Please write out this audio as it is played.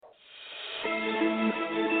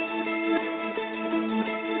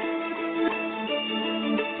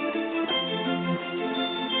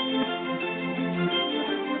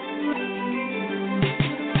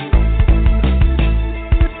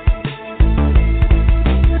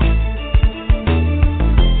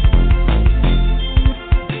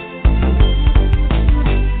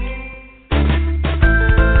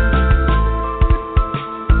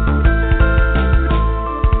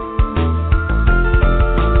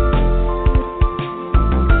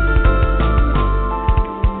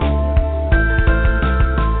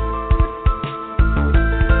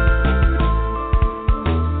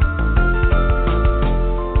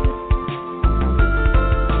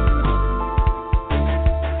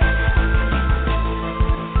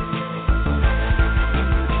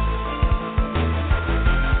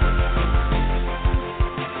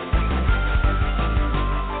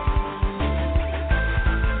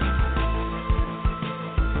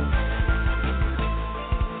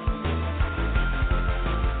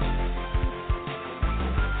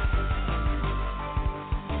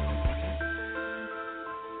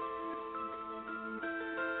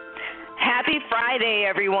Hi there,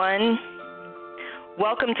 everyone.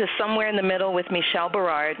 Welcome to Somewhere in the Middle with Michelle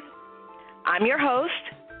Berard. I'm your host,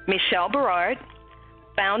 Michelle Berard,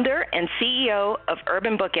 founder and CEO of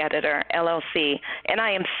Urban Book Editor, LLC, and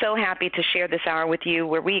I am so happy to share this hour with you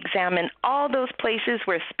where we examine all those places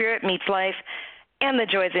where spirit meets life and the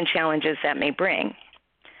joys and challenges that may bring.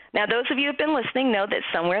 Now, those of you who have been listening know that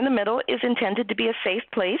Somewhere in the Middle is intended to be a safe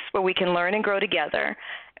place where we can learn and grow together.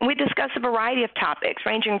 And we discuss a variety of topics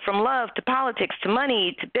ranging from love to politics to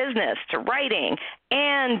money to business to writing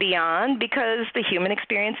and beyond because the human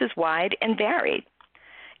experience is wide and varied.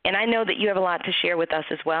 And I know that you have a lot to share with us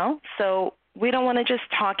as well, so we don't want to just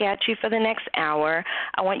talk at you for the next hour.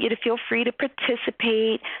 I want you to feel free to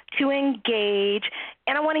participate, to engage,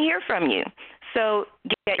 and I want to hear from you. So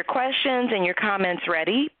get your questions and your comments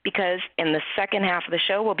ready because in the second half of the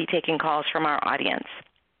show, we'll be taking calls from our audience.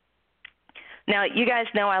 Now, you guys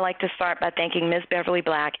know I like to start by thanking Ms. Beverly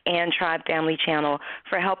Black and Tribe Family Channel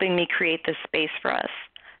for helping me create this space for us.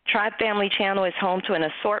 Tribe Family Channel is home to an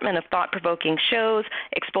assortment of thought-provoking shows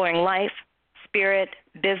exploring life, spirit,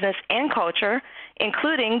 business, and culture,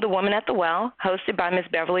 including The Woman at the Well, hosted by Ms.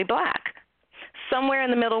 Beverly Black. Somewhere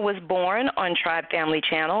in the Middle was born on Tribe Family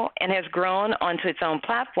Channel and has grown onto its own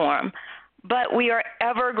platform, but we are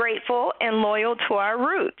ever grateful and loyal to our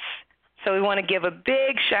roots. So we want to give a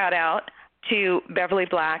big shout-out to Beverly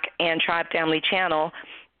Black and Tribe Family Channel.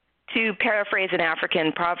 To paraphrase an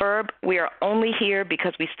African proverb, we are only here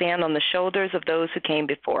because we stand on the shoulders of those who came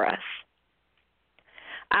before us.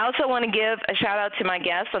 I also want to give a shout-out to my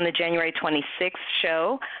guest on the January 26th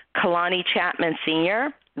show, Kalani Chapman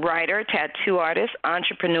Sr., writer, tattoo artist,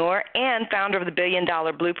 entrepreneur, and founder of the $1 Billion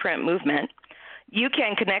Blueprint Movement. You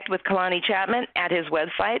can connect with Kalani Chapman at his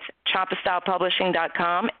websites,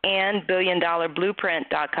 ChoppaStylePublishing.com and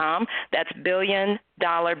BillionDollarBlueprint.com. That's $billion,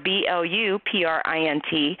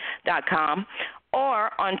 BLUPRINT.com,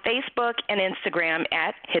 or on Facebook and Instagram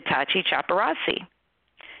at Hitachi Chaparazzi.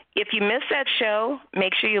 If you missed that show,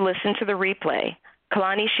 make sure you listen to the replay.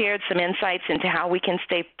 Kalani shared some insights into how we can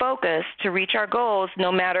stay focused to reach our goals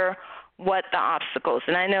no matter what the obstacles.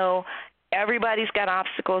 And I know everybody's got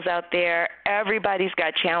obstacles out there. Everybody's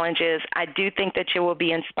got challenges. I do think that you will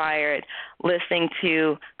be inspired listening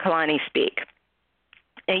to Kalani speak.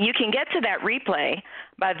 And you can get to that replay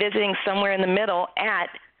by visiting Somewhere in the Middle at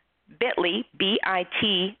bit.ly,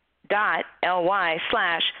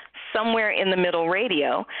 bit.ly/Somewhere in the Middle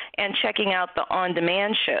Radio and checking out the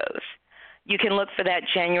on-demand shows. You can look for that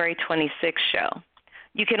January 26th show.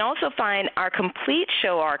 You can also find our complete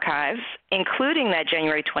show archives, including that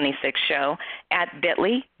January 26th show, at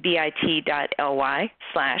bit.ly,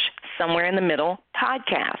 bit.ly/Somewhere in the Middle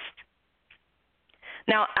podcast.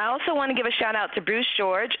 Now, I also want to give a shout-out to Bruce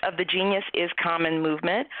George of the Genius is Common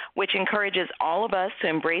movement, which encourages all of us to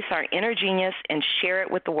embrace our inner genius and share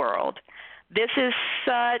it with the world. This is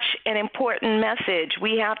such an important message.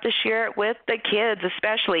 We have to share it with the kids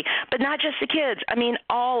especially, but not just the kids. I mean,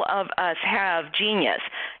 all of us have genius.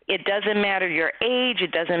 It doesn't matter your age.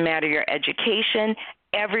 It doesn't matter your education.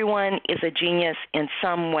 Everyone is a genius in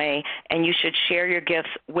some way, and you should share your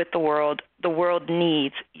gifts with the world. The world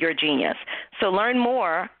needs your genius. So learn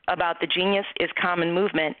more about the Genius is Common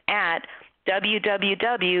movement at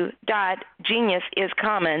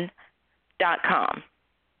www.geniusiscommon.com.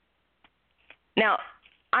 Now,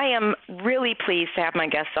 I am really pleased to have my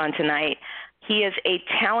guest on tonight. He is a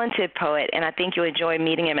talented poet, and I think you'll enjoy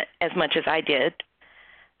meeting him as much as I did.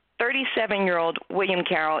 37-year-old William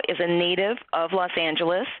Carroll is a native of Los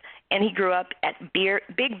Angeles, and he grew up at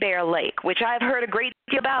Big Bear Lake, which I've heard a great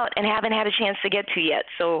deal about and haven't had a chance to get to yet.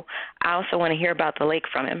 So I also want to hear about the lake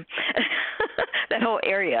from him, that whole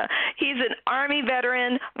area. He's an Army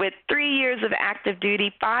veteran with 3 years of active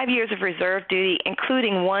duty, 5 years of reserve duty,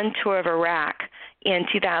 including one tour of Iraq in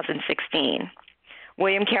 2016.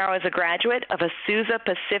 William Carroll is a graduate of Azusa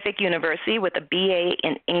Pacific University with a BA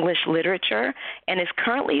in English Literature and is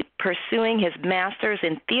currently pursuing his master's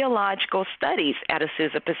in theological studies at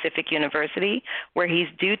Azusa Pacific University, where he's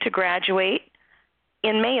due to graduate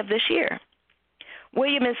in May of this year.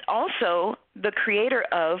 William is also the creator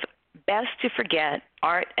of Best to Forget,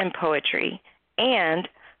 Art and Poetry, and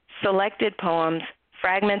Selected Poems,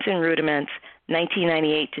 Fragments and Rudiments,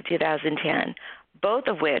 1998 to 2010, both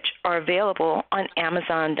of which are available on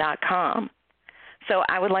Amazon.com. So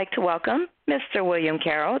I would like to welcome Mr. William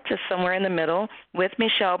Carroll to Somewhere in the Middle with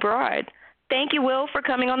Michelle Berard. Thank you, Will, for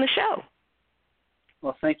coming on the show.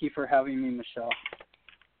 Well, thank you for having me, Michelle.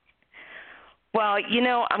 Well, you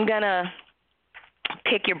know, I'm going to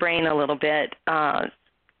pick your brain a little bit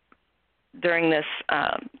during this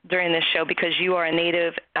show because you are a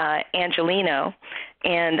native Angelino,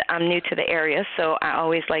 and I'm new to the area, so I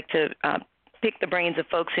always like to pick the brains of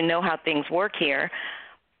folks who know how things work here.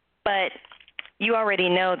 But you already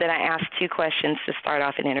know that I asked 2 questions to start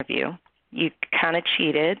off an interview. You kind of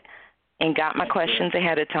cheated and got my questions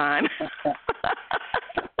ahead of time.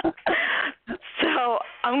 So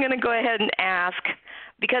I'm going to go ahead and ask,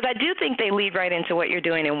 because I do think they lead right into what you're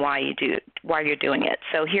doing and why you're doing it.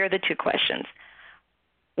 So here are the 2 questions.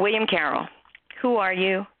 William Carroll, who are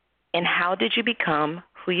you, and how did you become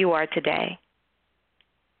who you are today?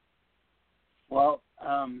 Well,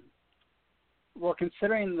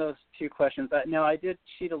 considering those 2 questions, I did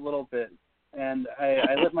cheat a little bit, and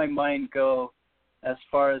I let my mind go as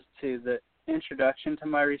far as to the introduction to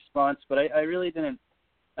my response, but I really didn't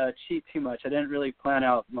cheat too much. I didn't really plan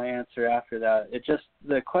out my answer after that.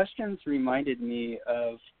 The questions reminded me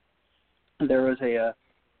of, there was a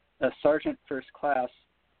sergeant first class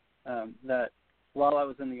that while I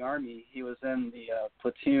was in the Army, he was in the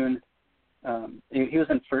platoon. He was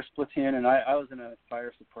in 1st Platoon, and I was in a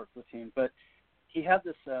fire support platoon. But he had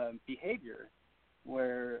this behavior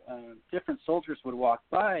where different soldiers would walk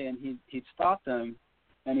by, and he'd stop them,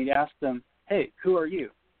 and he'd ask them, "Hey, who are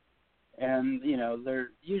you?" And,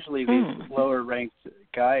 they're usually these lower-ranked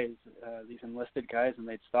guys, these enlisted guys, and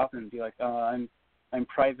they'd stop and be like, I'm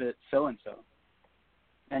Private so-and-so.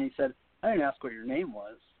 And he said, "I didn't ask what your name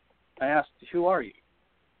was. I asked, who are you?"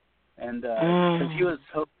 And because he was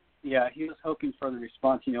hoping for the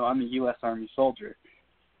response, I'm a U.S. Army soldier.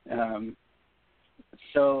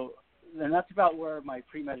 So then that's about where my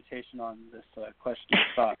premeditation on this question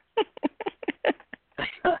stopped.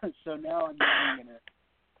 So now I'm using it.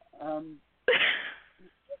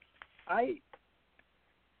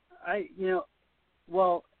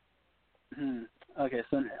 Okay,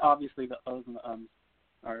 so obviously the O's and the ums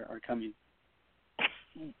are coming.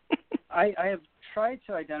 I have tried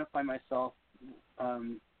to identify myself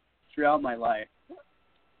throughout my life.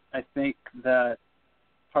 I think that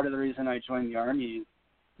part of the reason I joined the Army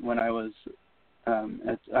when I was a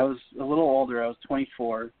little older, I was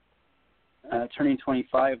 24, turning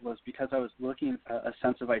 25, was because I was looking for a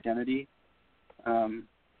sense of identity.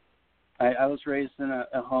 I was raised in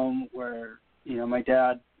a home where, my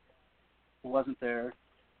dad wasn't there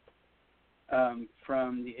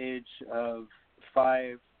from the age of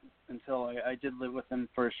 5 until I did live with him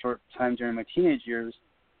for a short time during my teenage years.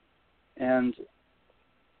 And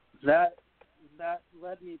that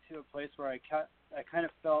led me to a place where I kind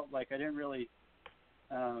of felt like I didn't really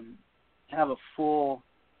have a full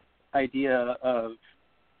idea of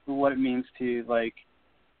what it means to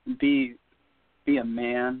be a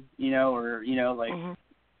man,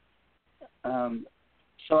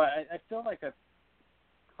 so I feel like I've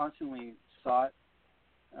constantly sought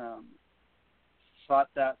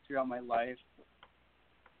that throughout my life,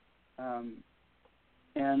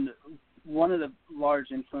 and one of the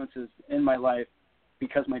large influences in my life,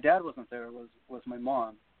 because my dad wasn't there, was my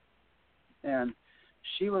mom, and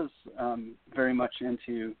she was very much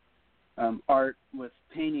into art, with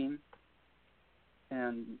painting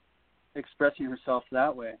and expressing herself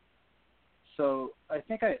that way. So I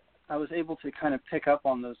think I was able to kind of pick up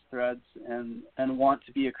on those threads and want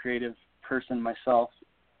to be a creative person myself.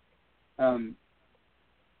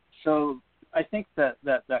 So I think that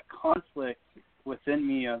conflict within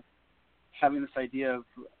me of having this idea of,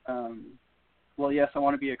 yes, I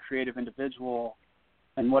want to be a creative individual,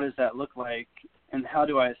 and what does that look like, and how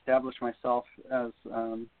do I establish myself as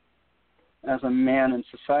a man in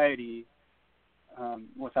society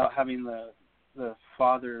without having the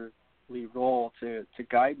fatherly role to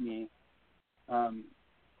guide me,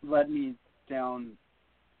 led me down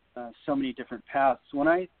so many different paths. When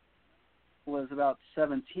I was about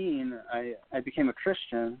 17, I became a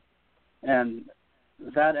Christian, and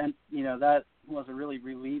that was a really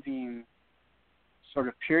relieving sort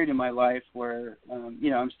of period in my life where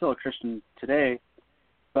I'm still a Christian today,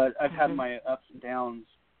 but I've had my ups and downs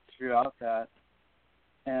throughout that.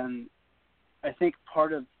 And I think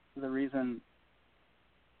part of the reason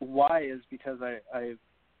why is because I've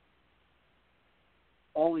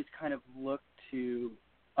always kind of looked to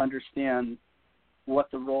understand what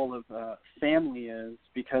the role of family is,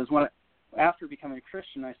 because after becoming a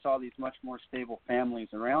Christian, I saw these much more stable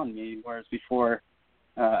families around me, whereas before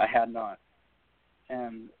I had not.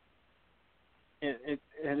 And it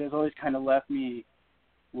has always kind of left me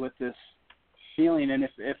with this feeling. And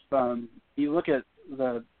if you look at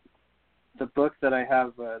the book that I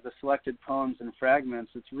have, the selected poems and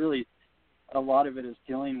fragments, it's really, a lot of it is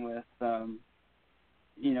dealing with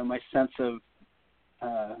my sense of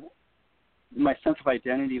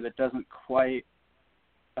identity that doesn't quite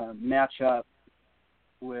match up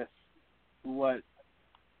with what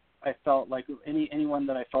I felt like anyone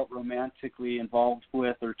that I felt romantically involved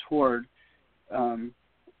with or toward,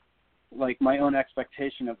 like my own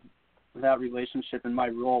expectation of that relationship and my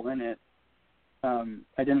role in it,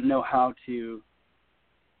 I didn't know how to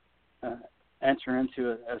enter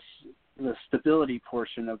into the stability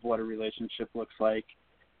portion of what a relationship looks like.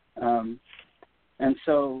 And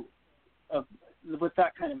so with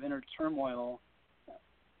that kind of inner turmoil,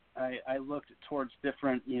 I looked towards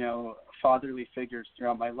different, fatherly figures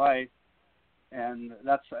throughout my life. And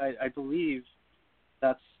I believe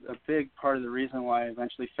that's a big part of the reason why I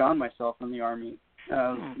eventually found myself in the Army,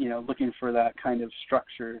 looking for that kind of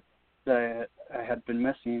structure that I had been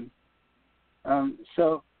missing.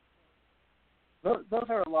 So those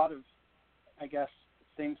are a lot of, I guess,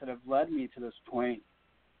 things that have led me to this point.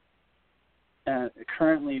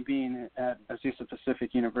 Currently being at Azusa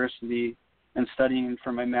Pacific University and studying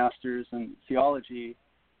for my master's in theology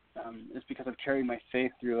is because I've carried my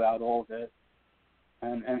faith throughout all of it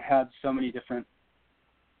and had so many different,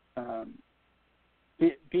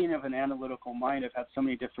 being of an analytical mind, I've had so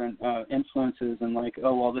many different influences and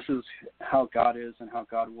this is how God is and how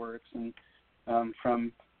God works, and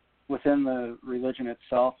from within the religion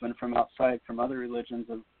itself and from outside, from other religions,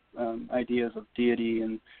 of ideas of deity.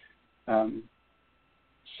 And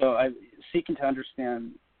so I'm seeking to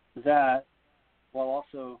understand that, while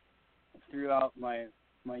also throughout my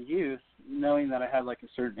youth, knowing that I had like a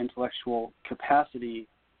certain intellectual capacity,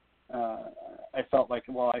 I felt like,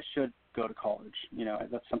 I should go to college.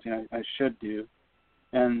 That's something I should do.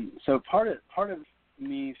 And so part of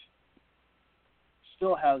me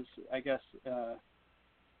still has, I guess,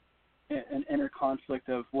 an inner conflict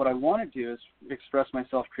of what I want to do is express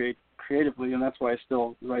myself creatively, and that's why I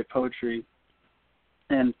still write poetry.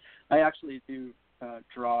 And I actually do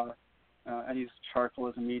draw. I use charcoal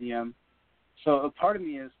as a medium. So a part of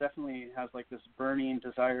me definitely has like this burning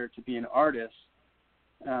desire to be an artist,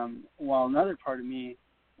 while another part of me,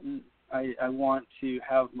 I want to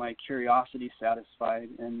have my curiosity satisfied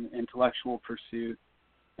in intellectual pursuit.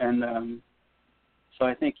 And so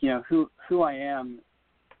I think, who I am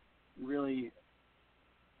really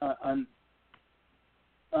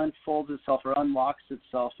unfolds itself or unlocks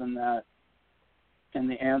itself in that, and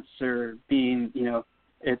the answer being,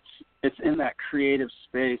 it's in that creative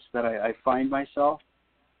space that I find myself,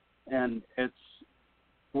 and it's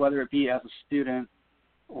whether it be as a student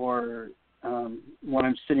or when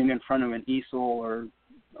I'm sitting in front of an easel or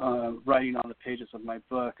writing on the pages of my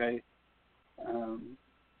book.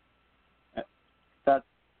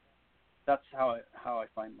 That's how I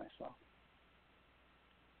find myself.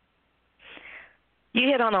 You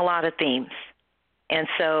hit on a lot of themes, and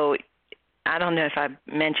so I don't know if I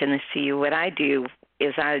mentioned this to you. What I do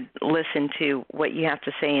is I listen to what you have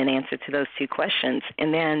to say in answer to those two questions,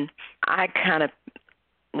 and then I kind of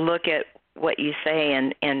look at what you say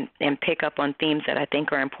and pick up on themes that I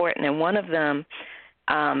think are important. And one of them,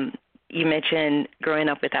 you mentioned growing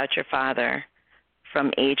up without your father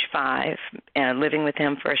from age 5 and living with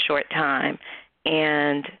him for a short time,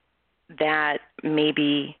 and that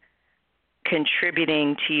maybe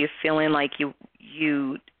contributing to you feeling like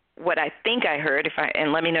you what I think I heard,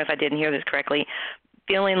 and let me know if I didn't hear this correctly,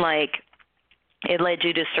 feeling like it led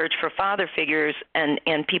you to search for father figures and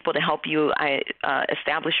people to help you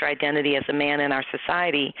establish your identity as a man in our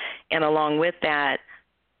society, and along with that,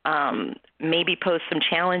 maybe pose some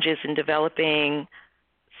challenges in developing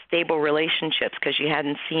stable relationships because you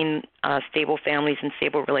hadn't seen stable families and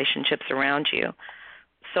stable relationships around you.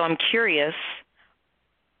 So I'm curious,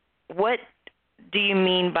 what do you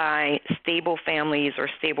mean by stable families or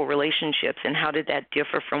stable relationships, and how did that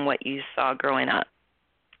differ from what you saw growing up?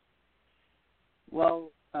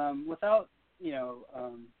 Well, without,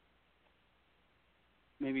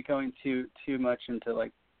 maybe going too much into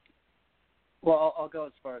I'll go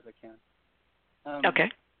as far as I can.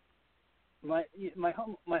 Okay. My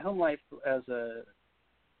home life as a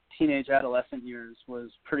teenage adolescent years was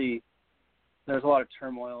pretty. There was a lot of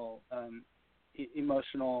turmoil,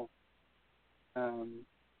 emotional,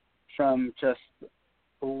 from just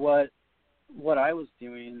what I was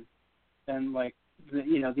doing, and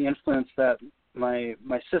the influence that my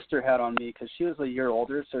sister had on me, because she was a year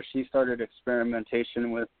older, so she started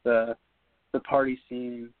experimentation with the party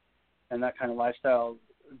scene and that kind of lifestyle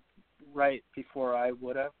right before I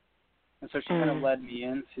would have, and so she kind of led me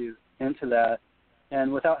into that,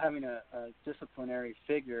 and without having a disciplinary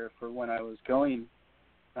figure for when I was going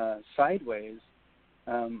sideways,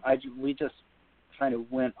 we just kind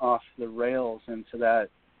of went off the rails into that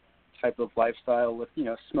type of lifestyle with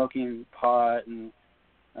smoking pot and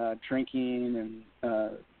drinking,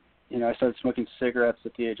 and I started smoking cigarettes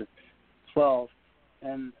at the age of 12,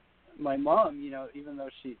 and my mom, even though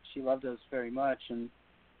she loved us very much and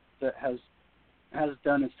that has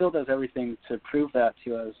done and still does everything to prove that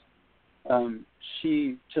to us,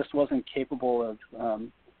 she just wasn't capable of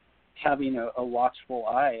having a watchful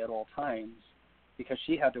eye at all times because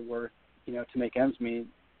she had to work, to make ends meet.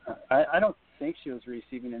 I don't think she was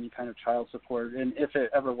receiving any kind of child support, and if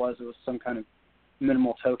it ever was, it was some kind of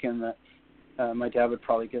minimal token that my dad would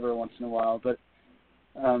probably give her once in a while. But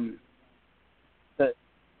and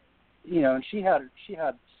she had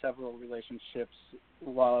several relationships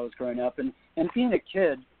while I was growing up, and being a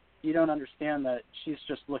kid, you don't understand that she's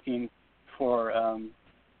just looking for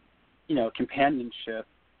companionship.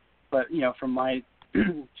 But from my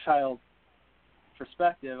child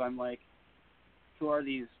perspective, I'm like, who are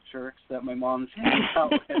these jerks that my mom's hanging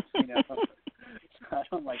out with? I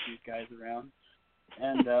don't like these guys around.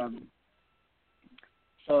 And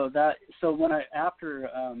so when after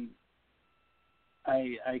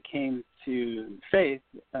I came to faith,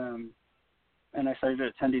 and I started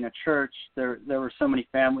attending a church, there were so many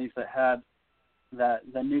families that had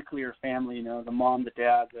the nuclear family, the mom, the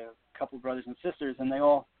dad, the couple brothers and sisters, and they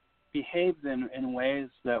all behaved in ways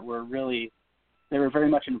that were really, they were very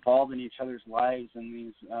much involved in each other's lives in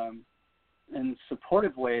these in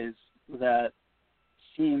supportive ways that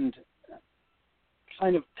seemed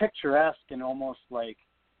kind of picturesque and almost like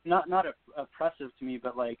not oppressive to me,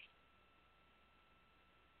 but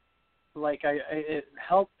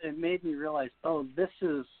it made me realize, oh, this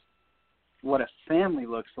is what a family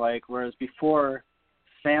looks like, whereas before,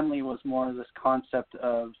 family was more this concept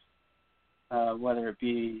of whether it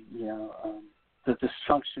be the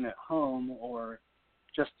dysfunction at home or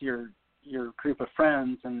just your group of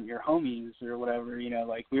friends and your homies or whatever.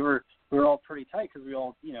 We were all pretty tight because we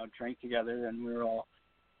all drank together and we were all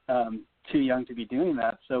too young to be doing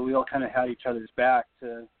that, so we all kind of had each other's back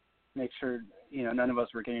to make sure none of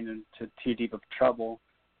us were getting into too deep of trouble.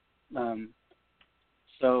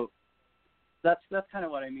 So that's kind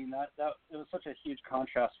of what I mean. That it was such a huge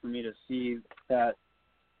contrast for me to see that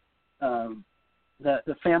that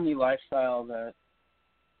the family lifestyle that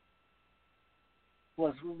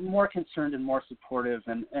was more concerned and more supportive,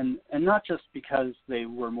 and not just because they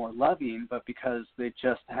were more loving, but because they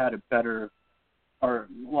just had a better, or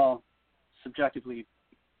subjectively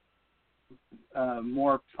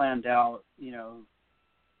more planned out,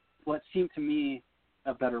 what seemed to me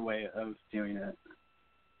a better way of doing it.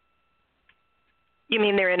 You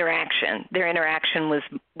mean their interaction? Their interaction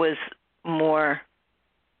was more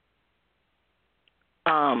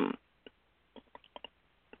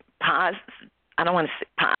I don't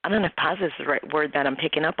know if positive is the right word that I'm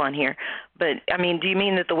picking up on here, but I mean, do you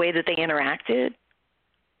mean that the way that they interacted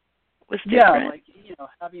was different? Yeah,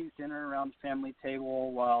 having dinner around the family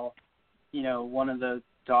table while one of the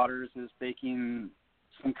daughters is baking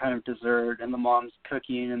some kind of dessert and the mom's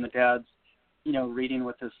cooking and the dad's reading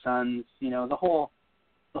with his sons. The whole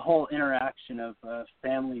interaction of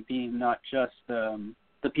family being not just the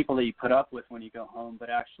people that you put up with when you go home, but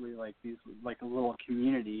actually like a little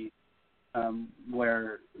community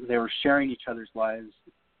where they were sharing each other's lives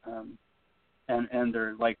and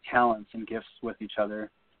their talents and gifts with each other.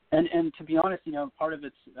 And to be honest, part of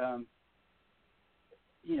it's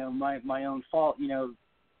my own fault.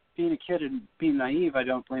 Being a kid and being naive, I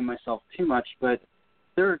don't blame myself too much, but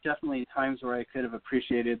there are definitely times where I could have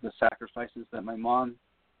appreciated the sacrifices that my mom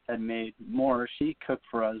had made more. She cooked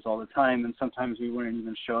for us all the time, and sometimes we wouldn't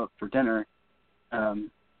even show up for dinner,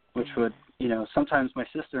 which would, sometimes my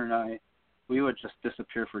sister and I, we would just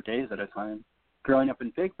disappear for days at a time. Growing up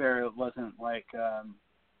in Big Bear, it wasn't like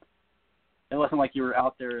you were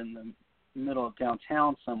out there in the middle of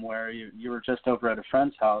downtown somewhere. You were just over at a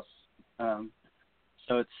friend's house.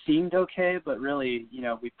 So it seemed okay, but really,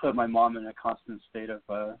 we put my mom in a constant state of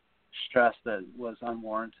stress that was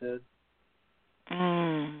unwarranted.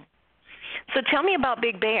 So tell me about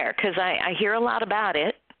Big Bear, because I hear a lot about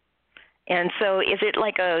it. And so is it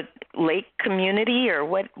like a lake community, or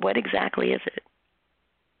what exactly is it?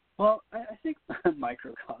 Well, I think a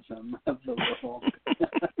microcosm of the world.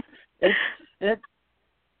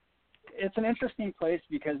 It's an interesting place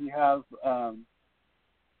because you have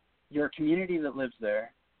your community that lives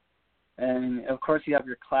there, and of course you have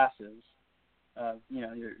your classes,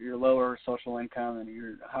 your lower social income and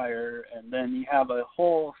your higher, and then you have a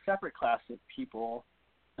whole separate class of people,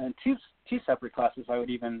 and two separate classes I would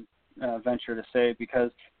even venture to say,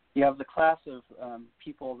 because you have the class of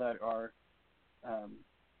people that are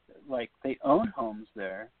they own homes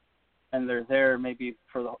there, and they're there maybe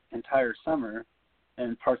for the entire summer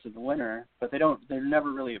and parts of the winter, but they're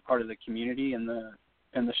never really a part of the community in the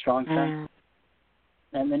strong sense.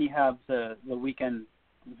 And then you have the weekend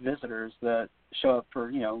visitors that show up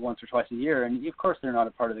for, once or twice a year, and of course they're not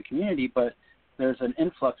a part of the community, but there's an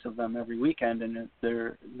influx of them every weekend, and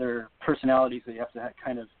they're personalities that you have to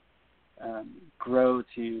kind of grow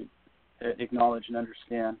to acknowledge and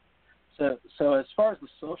understand. So as far as the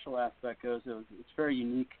social aspect goes, it's very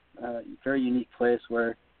unique place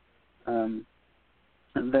where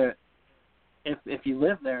if you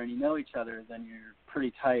live there and you know each other, then you're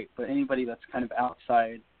pretty tight. But anybody that's kind of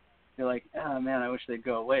outside, you're like, oh man, I wish they'd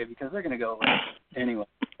go away, because they're going to go away anyway.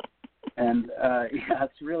 And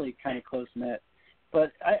it's really kind of close knit.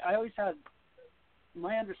 But I always had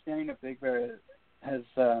my understanding of Big Bear has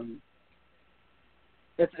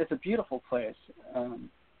it's a beautiful place.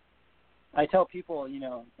 I tell people,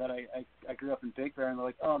 that I grew up in Big Bear, and they're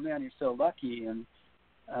like, oh man, you're so lucky, and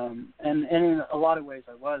in a lot of ways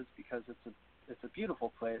I was, because it's a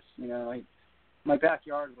beautiful place. My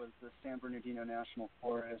backyard was the San Bernardino National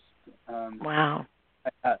Forest. Wow.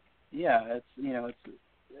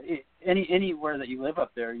 Anywhere that you live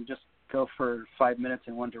up there, you just go for 5 minutes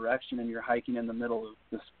in one direction, and you're hiking in the middle of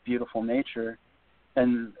this beautiful nature,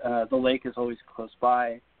 and the lake is always close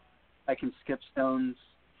by. I can skip stones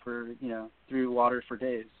for through water for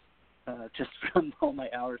days, just from all my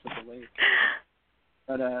hours at the lake.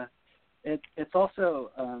 But it's also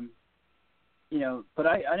but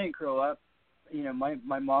I didn't grow up.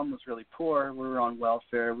 My mom was really poor. We were on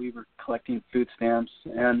welfare. We were collecting food stamps,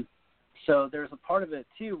 and so there's a part of it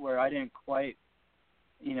too where I didn't quite,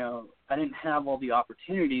 I didn't have all the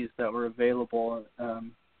opportunities that were available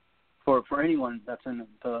for anyone that's in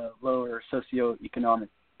the lower socioeconomic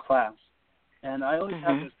class. And I always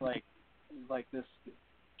had this like this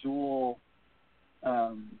dual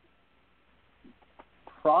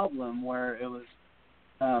problem where it was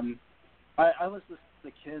I was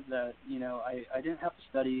the kid that I didn't have to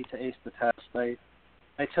study to ace the test. I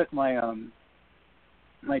took my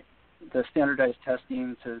the standardized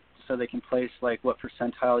testing so they can place like what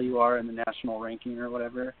percentile you are in the national ranking or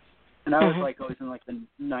whatever. And I was always in like the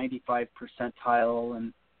 95 percentile,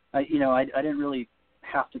 and I didn't really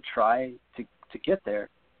have to try to get there.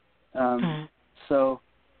 So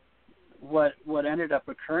what ended up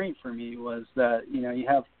occurring for me was that you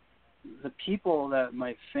have the people that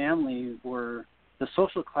my family were, the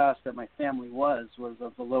social class that my family was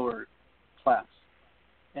of the lower class,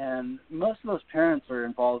 and most of those parents are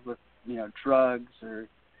involved with drugs, or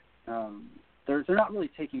they're not really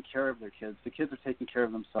taking care of their kids. The kids are taking care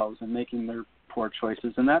of themselves and making their poor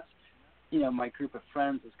choices, and that's my group of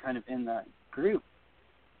friends is kind of in that group.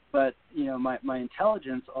 But my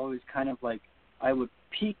intelligence always kind of like, I would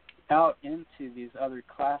peek out into these other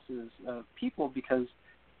classes of people, because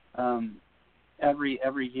every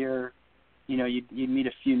year you'd meet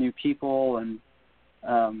a few new people, and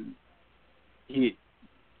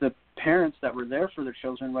the parents that were there for their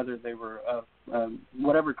children, whether they were of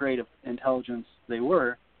whatever grade of intelligence they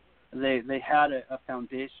were, they had a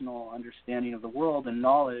foundational understanding of the world and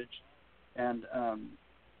knowledge, and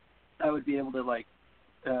I would be able to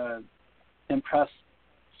impress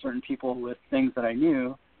certain people with things that I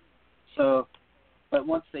knew. So, but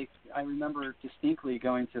once I remember distinctly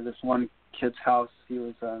going to this one kid's house. He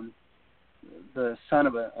was the son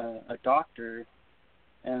of a doctor,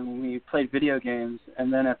 and we played video games.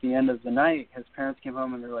 And then at the end of the night, his parents came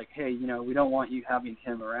home and they're like, "Hey, we don't want you having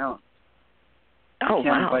him around. Oh, you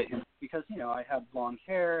can't wow! invite him," because I had long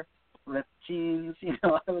hair, ripped jeans.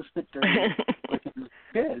 I was a dirty looking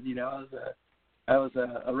kid. I was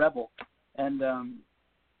a rebel, and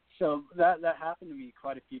so that happened to me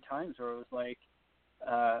quite a few times, where it was like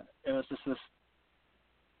it was just this.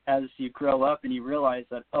 As you grow up and you realize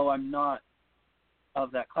that, oh, I'm not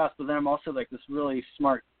of that class, but then I'm also like this really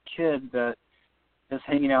smart kid that is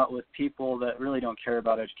hanging out with people that really don't care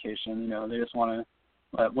about education. They just want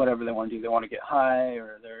to, whatever they want to do. They want to get high,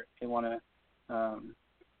 or they want to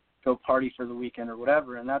go party for the weekend or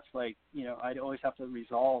whatever. And that's like, I'd always have to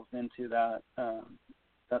resolve into that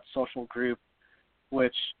social group,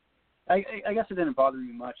 which I guess it didn't bother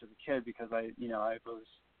me much as a kid, because I was,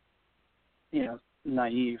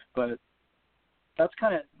 naive, but that's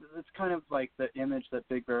kind of like the image that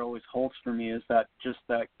Big Bear always holds for me, is that just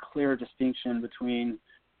that clear distinction between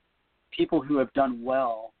people who have done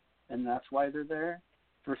well and that's why they're there,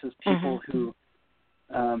 versus people who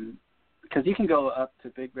because you can go up to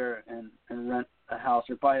Big Bear and rent a house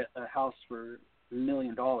or buy a house for $1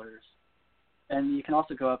 million, and you can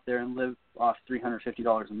also go up there and live off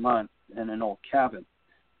 $350 a month in an old cabin.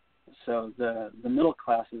 So the middle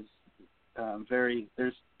class is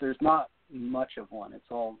there's not much of one. It's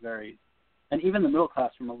all very, and even the middle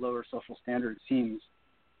class from a lower social standard seems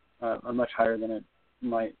much higher than it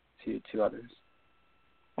might to others.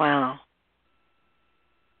 Wow.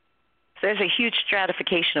 So there's a huge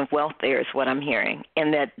stratification of wealth there, is what I'm hearing,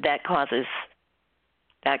 and that causes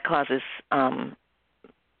class.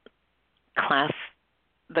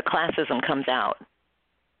 The classism comes out.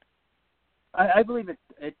 I believe it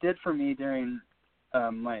did for me during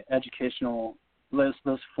my educational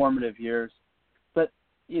those formative years, but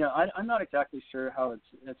I'm not exactly sure how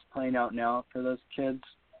it's playing out now for those kids.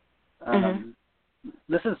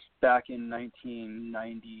 This is back in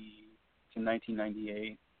 1990 to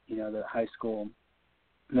 1998. The high school,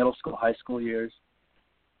 middle school, high school years,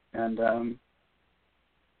 and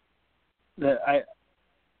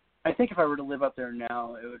I think if I were to live up there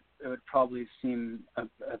now, it would probably seem a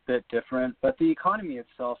bit different. But the economy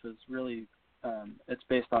itself is really it's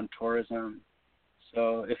based on tourism.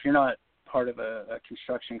 So if you're not part of a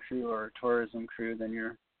construction crew or a tourism crew, then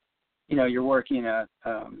you're working at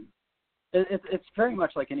it's very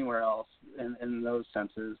much like anywhere else in those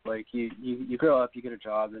senses. Like you grow up, you get a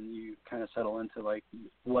job, and you kind of settle into like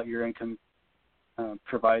what your income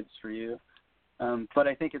provides for you. But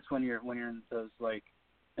I think it's when you're in those like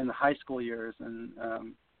in the high school years, and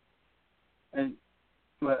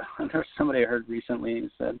there's somebody I heard recently who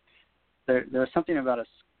said there was something about a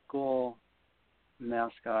school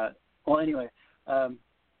mascot. Well, anyway,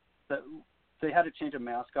 they had to change a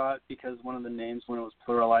mascot because one of the names, when it was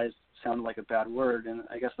pluralized, sounded like a bad word, and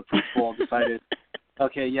I guess the principal decided,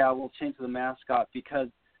 okay, yeah, we'll change the mascot because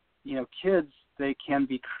kids, they can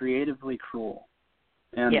be creatively cruel,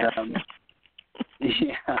 and yes.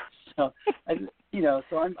 yeah. So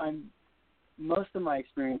so I'm most of my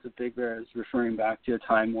experience with Big Bear is referring back to a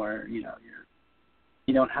time where you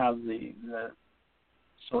don't have the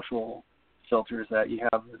social filters that you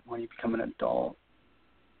have when you become an adult.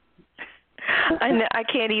 I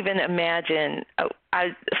can't even imagine.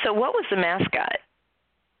 So what was the mascot?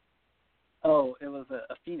 Oh, it was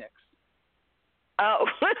a phoenix. Oh,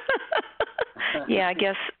 yeah.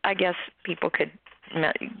 I guess people could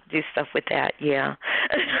do stuff with that. Yeah.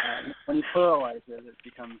 When you pluralize it, it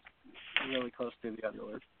becomes really close to the other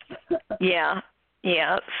word. Yeah.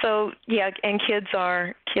 So yeah, and kids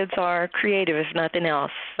are creative if nothing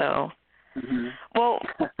else. So, well,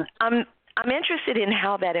 I'm interested in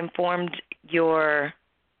how that informed your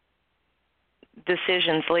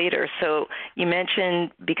decisions later. So you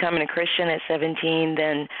mentioned becoming a Christian at 17.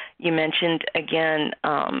 Then you mentioned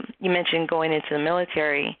going into the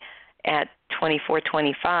military at 24,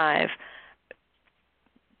 25.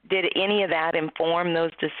 Did any of that inform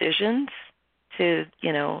those decisions to,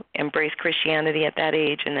 embrace Christianity at that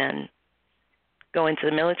age and then go into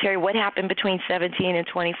the military? What happened between 17 and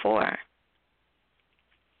 24?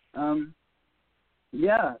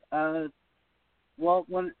 Well,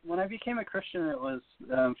 when I became a Christian, it was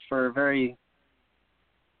for very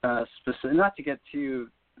specific, not to get too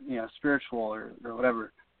spiritual or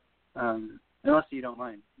whatever, unless you don't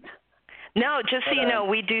mind. No, just so you know,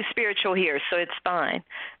 we do spiritual here, so it's fine.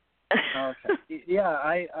 Okay. Yeah,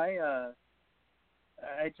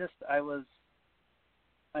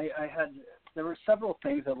 there were several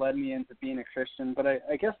things that led me into being a Christian, but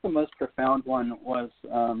I guess the most profound one was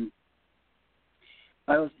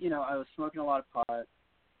I was smoking a lot of pot,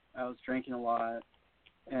 I was drinking a lot,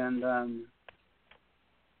 and I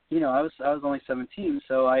was only 17,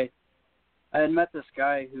 so I had met this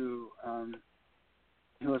guy who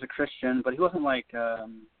was a Christian, but he wasn't like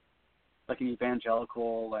an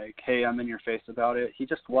evangelical, like, hey, I'm in your face about it. He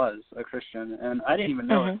just was a Christian, and I didn't even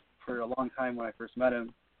know it for a long time when I first met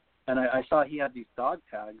him. And I saw he had these dog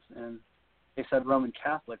tags, and they said Roman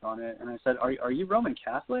Catholic on it, and I said, "Are you Roman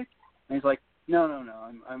Catholic?" And he's like, "No,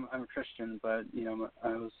 I'm a Christian, but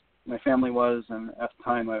my family was, and at the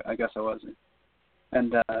time I guess I wasn't."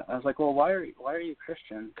 And I was like, "Well, why are you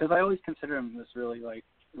Christian?" Because I always consider him this really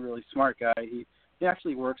smart guy. He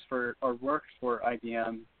actually worked for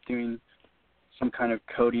IBM doing some kind of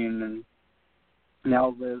coding, and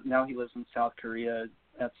now he lives in South Korea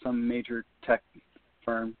at some major tech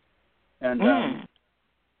firm. And the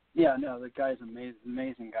guy's an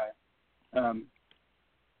amazing guy.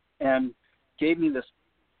 And gave me this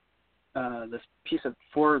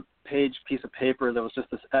 4-page piece of paper that was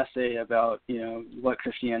just this essay about what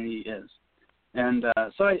Christianity is. And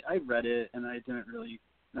so I read it, and I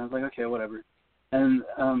was like, okay, whatever. And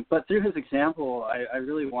but through his example, I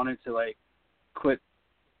really wanted to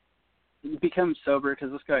become sober,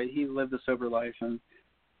 because this guy, he lived a sober life, and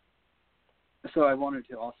so I wanted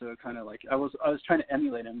to also kind of I was trying to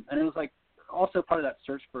emulate him, and it was also part of that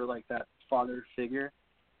search for that father figure,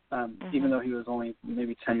 even though he was only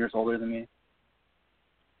maybe 10 years older than me.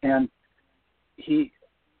 And he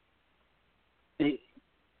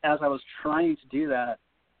as I was trying to do that,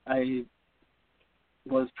 I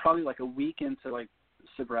was probably like a week into like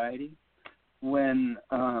sobriety when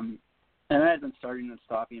and I had been starting and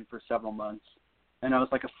stopping for several months, and I was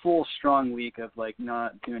like a full strong week of like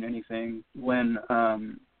not doing anything when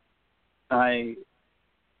I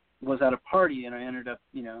was at a party, and I ended up,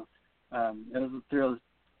 it was through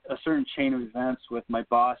a certain chain of events with my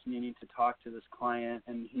boss needing to talk to this client,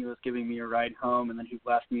 and he was giving me a ride home, and then he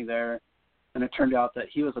left me there, and it turned out that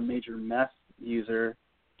he was a major meth user,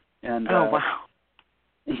 and wow.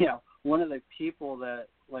 One of the people that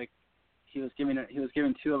like he was giving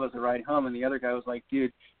two of us a ride home, and the other guy was like,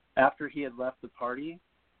 dude, after he had left the party,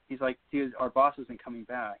 he's like, dude, our boss isn't coming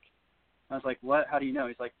back. I was like, what? How do you know?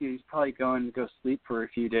 He's like, dude, he's probably going to go sleep for a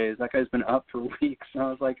few days. That guy's been up for weeks. And I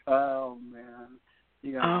was like, oh, man,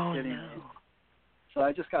 you guys are kidding me. So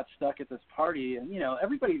I just got stuck at this party, and,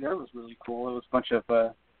 everybody there was really cool. It was a bunch of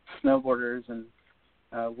snowboarders and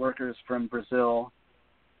workers from Brazil.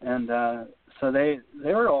 And so they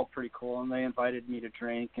were all pretty cool, and they invited me to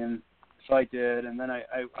drink, and so I did. And then I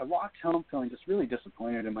walked home feeling just really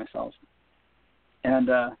disappointed in myself. And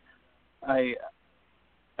I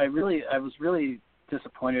was really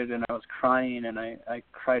disappointed, and I was crying, and I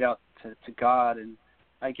cried out to God, and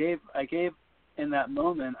I gave in that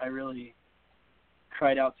moment, I really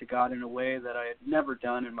cried out to God in a way that I had never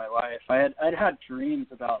done in my life. I'd had dreams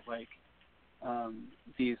about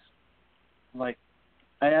these, like,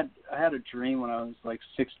 I had a dream when I was like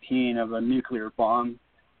 16 of a nuclear bomb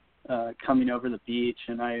coming over the beach,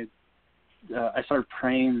 and I started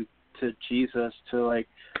praying to Jesus to like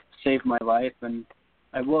save my life, and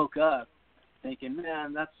I woke up thinking,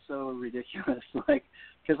 man, that's so ridiculous. Like,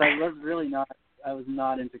 because I was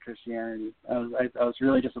not into Christianity. I was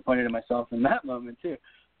really disappointed in myself in that moment too.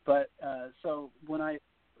 But so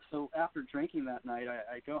after drinking that night,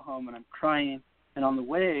 I go home and I'm crying. And on the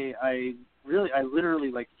way, I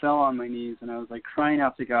literally like fell on my knees, and I was like crying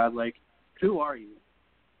out to God, like, who are you?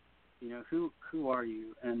 Who are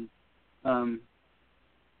you? And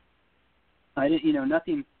I didn't,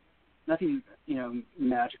 nothing,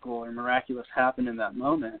 magical or miraculous happened in that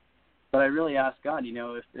moment. But I really asked God,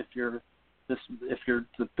 if you're the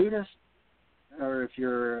Buddhist, or if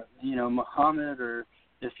you're, Muhammad, or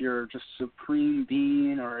if you're just supreme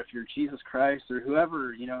being, or if you're Jesus Christ, or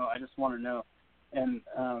whoever, I just want to know. And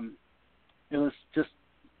it was just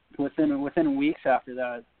within weeks after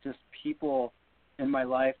that, just people in my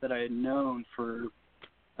life that I had known for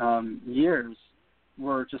years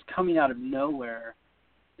were just coming out of nowhere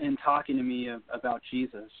and talking to me about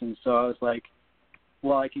Jesus. And so I was like,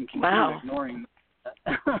 well, I can continue ignoring that.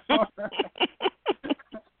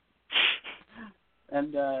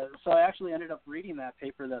 And so I actually ended up reading that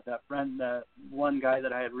paper that friend, that one guy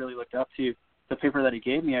that I had really looked up to, the paper that he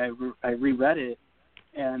gave me. I reread it,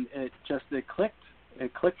 and it clicked.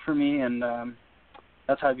 It clicked for me, and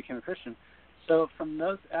that's how I became a Christian. So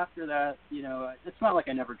after that, it's not like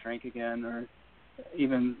I never drank again, or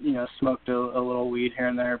even smoked a little weed here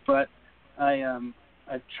and there, but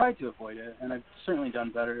I've tried to avoid it, and I've certainly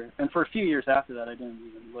done better. And for a few years after that, I didn't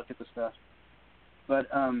even look at the stuff. But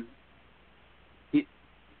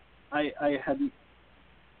I had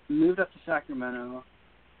moved up to Sacramento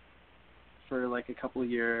for like a couple of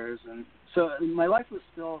years, and so my life was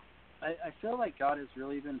still, I feel like God has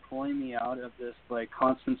really been pulling me out of this like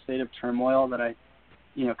constant state of turmoil that I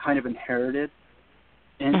kind of inherited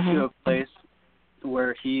into a place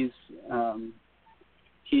where he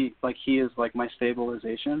is like my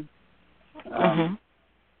stabilization.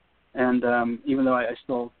 And even though I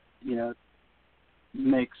still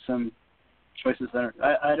make some choices that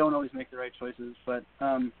I don't always make the right choices, but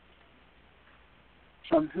from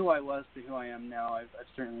who I was to who I am now, I've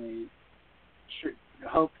certainly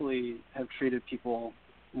hopefully have treated people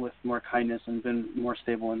with more kindness and been more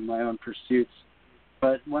stable in my own pursuits.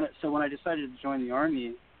 But when I decided to join the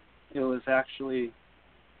Army, it was actually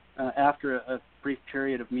after a brief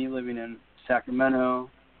period of me living in Sacramento.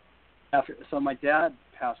 So my dad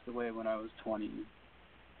passed away when I was 20.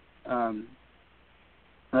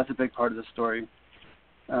 That's a big part of the story.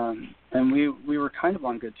 And we were kind of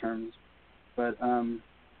on good terms, but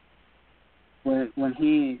when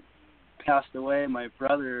he passed away, my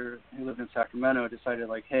brother, who lived in Sacramento, decided,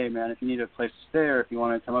 like, hey, man, if you need a place to stay or if you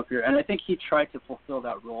want to come up here. And I think he tried to fulfill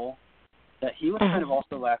that role that he was kind of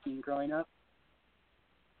also lacking growing up.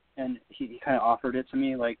 And he kind of offered it to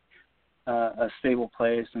me, like a stable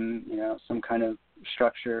place and, some kind of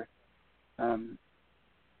structure.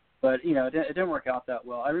 But, it didn't work out that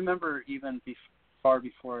well. I remember even far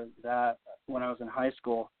before that, when I was in high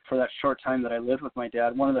school, for that short time that I lived with my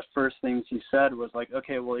dad, one of the first things he said was like,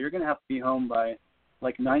 okay, well, you're going to have to be home by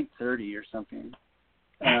like 9:30 or something.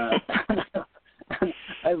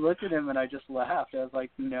 I looked at him and I just laughed. I was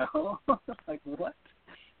like, no, like what?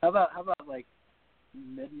 How about like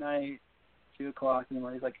midnight, 2:00 in the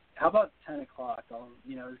morning? He's like, how about 10:00?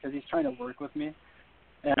 Because he's trying to work with me.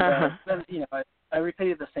 And then, I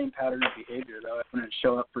repeated the same pattern of behavior though. I wouldn't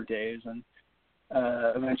show up for days, and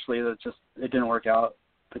eventually it didn't work out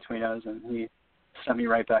between us, and he sent me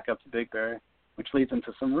right back up to Big Bear, which leads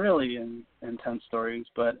into some really intense stories.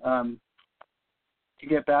 But to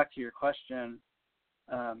get back to your question,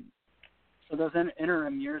 so those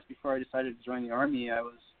interim years before I decided to join the Army, I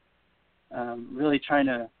was really trying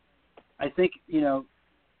to, I think,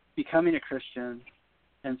 becoming a Christian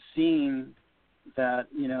and seeing that,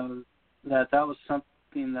 that was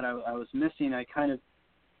something that I was missing. I kind of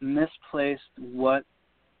misplaced what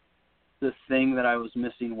the thing that I was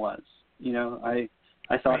missing was. I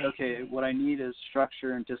thought, right. Okay, what I need is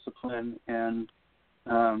structure and discipline, and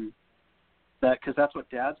because that's what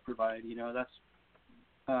dads provide. That's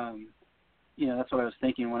what I was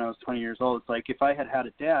thinking when I was 20 years old. It's like if I had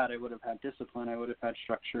a dad, I would have had discipline, I would have had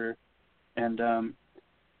structure, and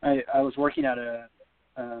I was working at a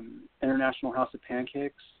International House of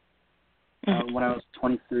Pancakes when I was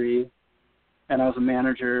 23, and I was a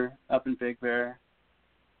manager up in Big Bear,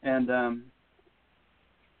 and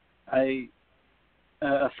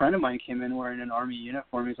a friend of mine came in wearing an Army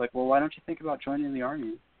uniform. He's like, well, why don't you think about joining the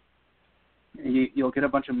Army? You'll get a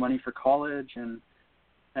bunch of money for college, and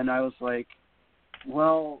I was like,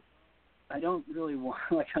 well, I don't really want,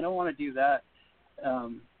 I don't want to do that.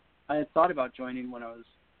 I had thought about joining when I was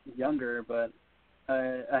younger, but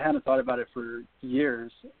I hadn't thought about it for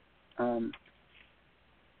years.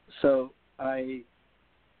 So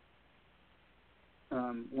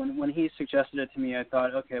when he suggested it to me, I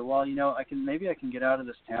thought, okay, well, I can get out of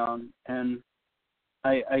this town, and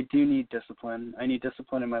I do need discipline. I need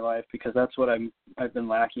discipline in my life because that's what I've been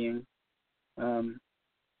lacking. And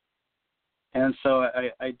so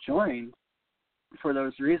I joined for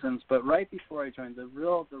those reasons. But right before I joined, the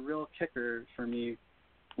real kicker for me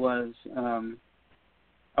was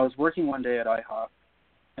I was working one day at IHOP,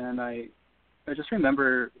 and I just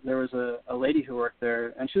remember there was a lady who worked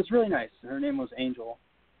there, and she was really nice. Her name was Angel,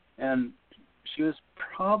 and she was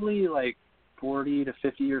probably like 40 to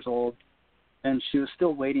 50 years old, and she was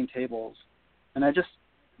still waiting tables. And I just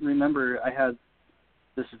remember I had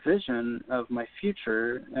this vision of my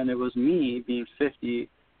future, and it was me being 50,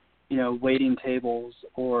 waiting tables,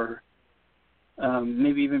 or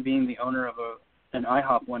maybe even being the owner of an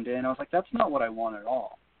IHOP one day. And I was like, that's not what I want at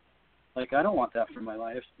all. Like, I don't want that for my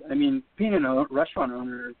life. I mean, being a restaurant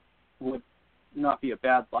owner would not be a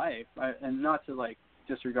bad life, and not to,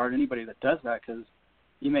 disregard anybody that does that, because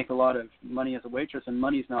you make a lot of money as a waitress, and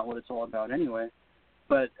money's not what it's all about anyway.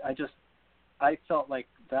 But I felt like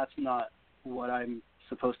that's not what I'm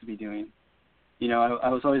supposed to be doing. I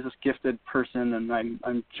was always this gifted person, and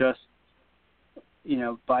I'm just,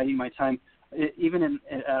 biding my time. Even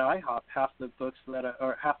at IHOP, half the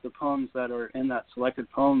poems that are in that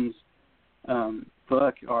Selected Poems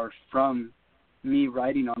book are from me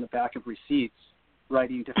writing on the back of receipts,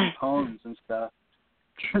 writing different poems and stuff.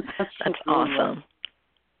 That's awesome.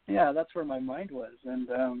 That's where my mind was. And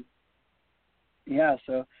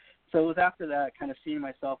so it was after that, kind of seeing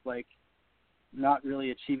myself like not really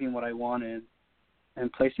achieving what I wanted, and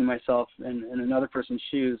placing myself in another person's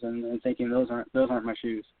shoes, and thinking those aren't my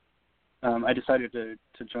shoes. I decided to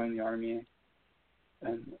join the Army,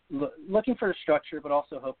 and looking for a structure, but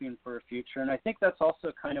also hoping for a future. And I think that's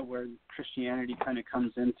also kind of where Christianity kind of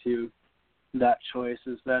comes into that choice,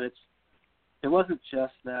 is that it wasn't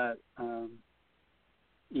just that, I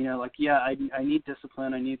need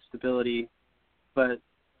discipline, I need stability, but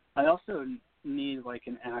I also need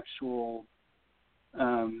an actual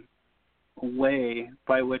way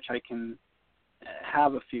by which I can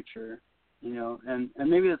have a future, and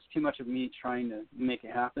maybe that's too much of me trying to make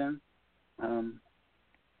it happen.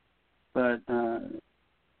 But those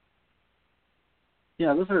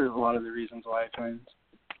are a lot of the reasons why I joined.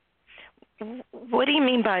 What do you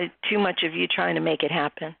mean by too much of you trying to make it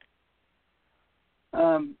happen?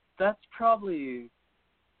 That's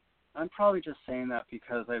I'm probably just saying that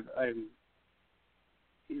because I'm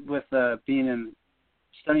with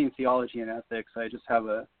studying theology and ethics. I just have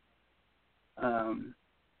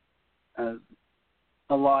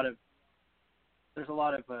there's a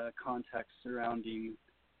lot of context surrounding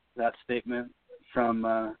that statement from,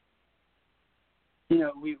 I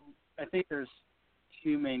think there's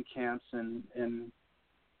two main camps in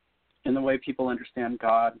the way people understand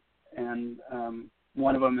God, and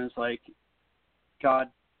one of them is God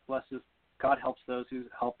helps those who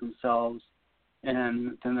help themselves,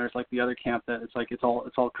 and then there's like the other camp that it's like it's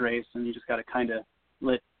all grace, and you just got to kind of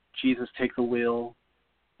let Jesus take the wheel.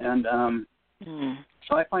 And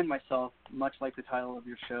so I find myself, much like the title of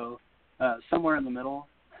your show, somewhere in the middle.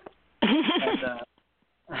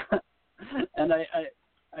 And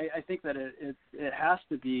I think that it has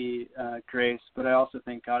to be grace, but I also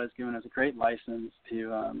think God has given us a great license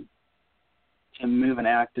to move and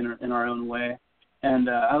act in our own way. And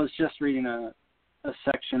I was just reading a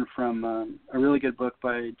section from a really good book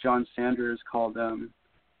by John Sanders called the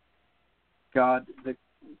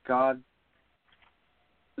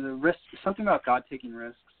risk, something about God taking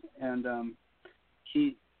risks, and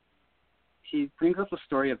he brings up the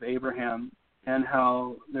story of Abraham and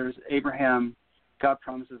how there's Abraham. God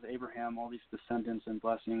promises Abraham all these descendants and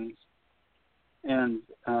blessings, and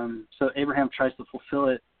so Abraham tries to fulfill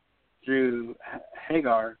it through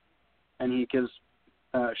Hagar, and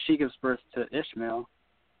she gives birth to Ishmael.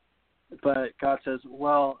 But God says,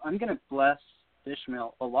 "Well, I'm going to bless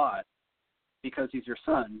Ishmael a lot because he's your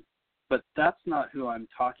son, but that's not who I'm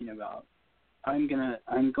talking about. You're going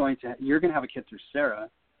to have a kid through Sarah."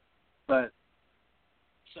 But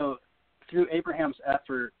so through Abraham's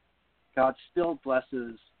effort, God still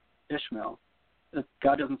blesses Ishmael.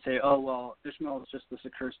 God doesn't say, "Oh, well, Ishmael is just this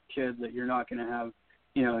accursed kid that you're not going to have."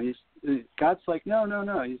 God's like, no,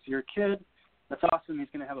 he's your kid. That's awesome. He's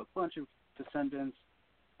going to have a bunch of descendants,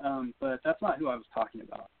 but that's not who I was talking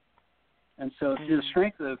about. And so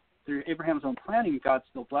through Abraham's own planning, God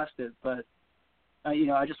still blessed it. But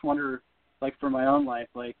I just wonder, like for my own life,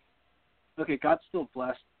 like, okay, God still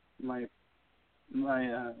blessed my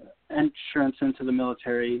entrance into the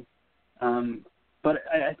military, but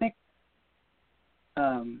I think,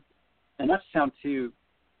 and not to sound too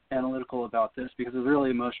analytical about this because it was really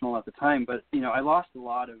emotional at the time, but I lost a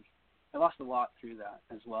lot through that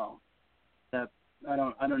as well. That I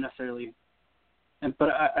don't necessarily, but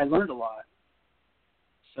I learned a lot.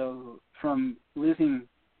 So from losing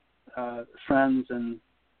friends and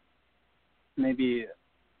maybe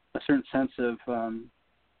a certain sense of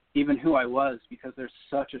even who I was, because there's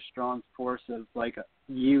such a strong force of like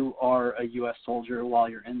you are a U.S. soldier while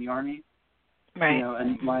you're in the Army, right?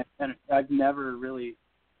 And I've never really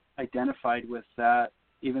identified with that,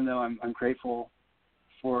 even though I'm grateful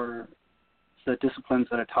for the disciplines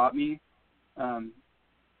that it taught me.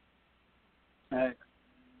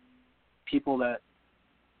 People that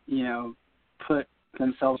put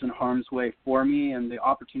themselves in harm's way for me, and the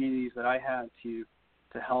opportunities that I had to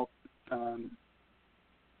help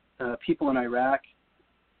people in Iraq,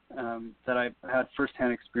 that I had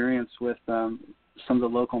firsthand experience with some of the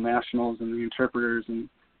local nationals and the interpreters, and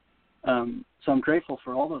so I'm grateful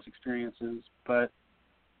for all those experiences. But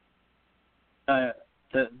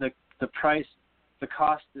the price, the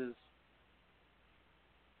cost is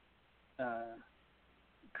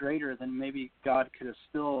greater than maybe God could have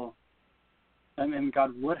still. I mean,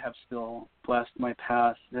 God would have still blessed my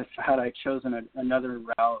path had I chosen another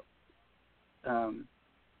route.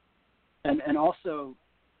 And also,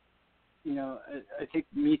 I think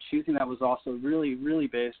me choosing that was also really, really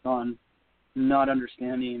based on not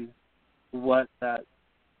understanding what that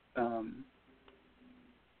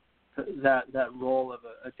role of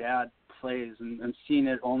a dad plays, and seeing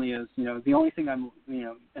it only as, the only thing I'm,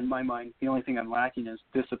 in my mind, the only thing I'm lacking is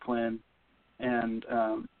discipline and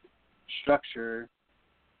structure.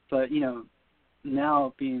 But,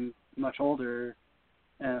 now being much older,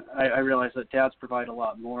 I realize that dads provide a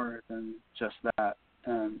lot more than just that.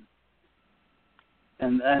 And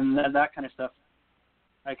that kind of stuff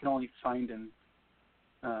I can only find in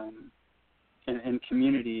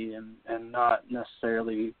community and not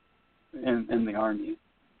necessarily in the Army.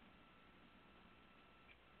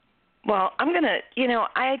 Well, I'm going to,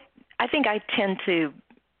 I think I tend to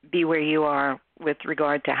be where you are with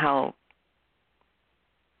regard to how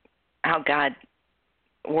God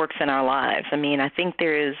works in our lives. I mean, I think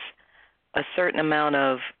there is a certain amount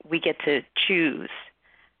of, we get to choose,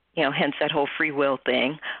 hence that whole free will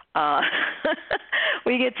thing.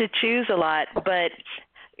 We get to choose a lot, but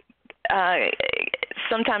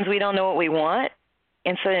sometimes we don't know what we want,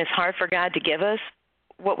 and so it's hard for God to give us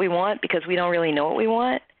what we want because we don't really know what we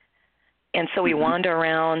want. And so we wander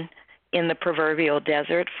around in the proverbial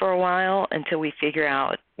desert for a while until we figure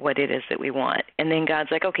out what it is that we want. And then God's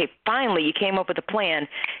like, okay, finally you came up with a plan.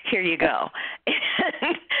 Here you go.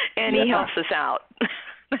 and He helps us out.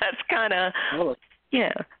 That's kind of,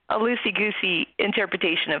 a loosey-goosey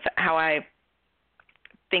interpretation of how I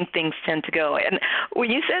think things tend to go. And when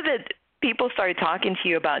you said that people started talking to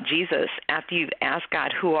you about Jesus after you've asked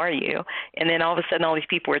God, who are you? And then all of a sudden all these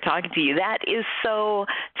people were talking to you. That is so,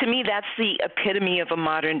 to me, that's the epitome of a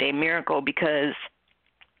modern day miracle, because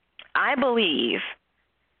I believe,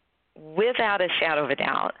 without a shadow of a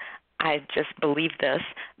doubt, I just believe this,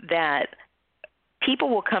 that people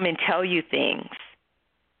will come and tell you things.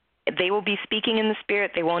 They will be speaking in the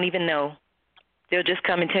Spirit. They won't even know. They'll just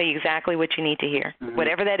come and tell you exactly what you need to hear. Mm-hmm.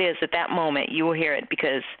 Whatever that is, at that moment, you will hear it,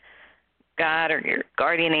 because God or your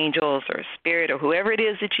guardian angels or Spirit or whoever it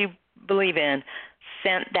is that you believe in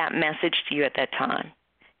sent that message to you at that time.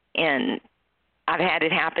 And I've had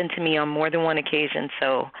it happen to me on more than one occasion.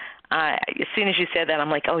 So as soon as you said that, I'm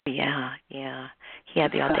like, oh, yeah. He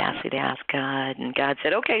had the audacity to ask God, and God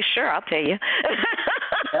said, okay, sure, I'll tell you.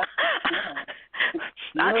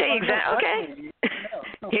 I'll tell you exactly. Okay.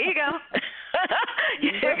 Here you go.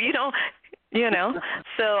 If you don't,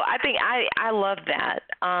 So I think I love that.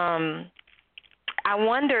 I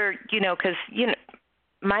wonder, because,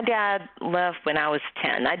 my dad left when I was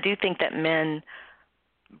 10. I do think that men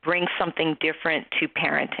bring something different to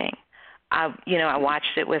parenting. I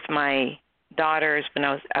watched it with my daughters when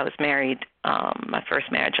I was married, my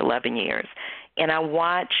first marriage, 11 years. And I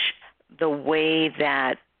watch the way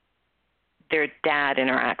that their dad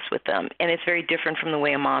interacts with them, and it's very different from the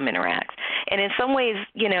way a mom interacts. And in some ways,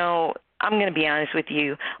 I'm going to be honest with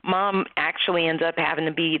you, mom actually ends up having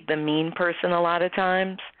to be the mean person a lot of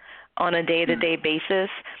times on a day-to-day basis,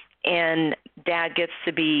 and dad gets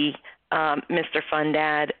to be Mr. Fun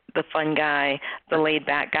Dad, the fun guy, the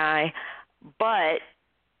laid-back guy. But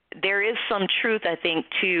there is some truth, I think,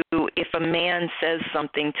 to if a man says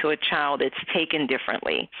something to a child, it's taken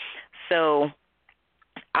differently. So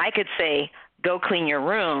I could say, go clean your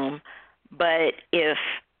room, but if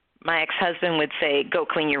my ex-husband would say, go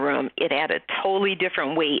clean your room, it had a totally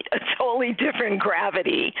different weight, a totally different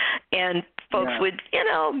gravity, and folks would,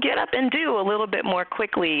 get up and do a little bit more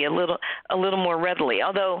quickly, a little more readily.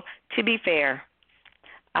 Although, to be fair,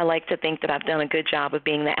 I like to think that I've done a good job of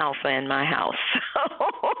being the alpha in my house.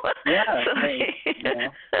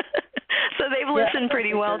 So they've listened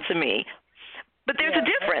pretty well to me. But there's a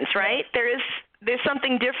difference, right? There's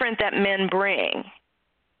something different that men bring,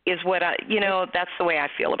 is what that's the way I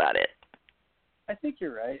feel about it. I think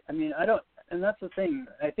you're right. I mean, and that's the thing.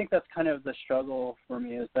 I think that's kind of the struggle for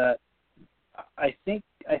me, is that I think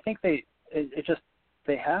they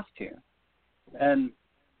have to, and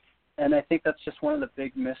I think that's just one of the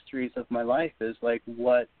big mysteries of my life, is like,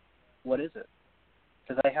 what is it?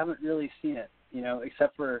 Because I haven't really seen it,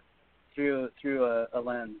 except for through a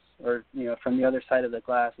lens, or from the other side of the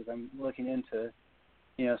glass as I'm looking into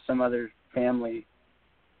some other family.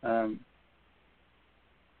 And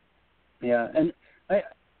I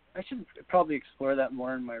should probably explore that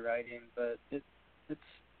more in my writing, but it's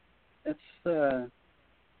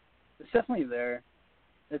definitely there.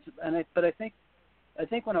 But I think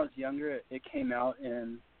when I was younger, it came out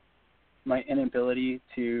in my inability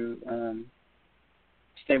to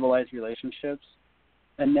stabilize relationships.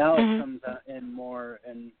 And now it comes out in more,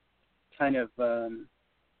 and kind of,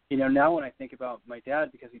 now when I think about my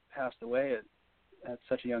dad, because he passed away at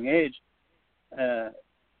such a young age, I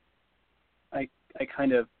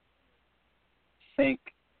kind of think,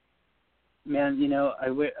 man,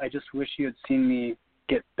 I just wish you had seen me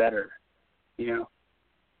get better, I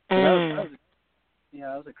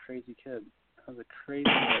was a crazy kid. I was a crazy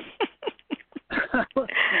kid.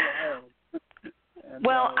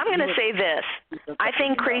 Well, I'm going to say this. I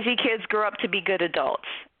think crazy kids grow up to be good adults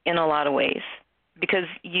in a lot of ways, because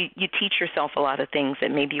you teach yourself a lot of things that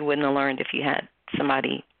maybe you wouldn't have learned if you had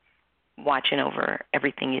somebody watching over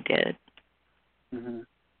everything you did.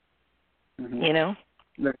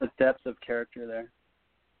 There's a depth of character there.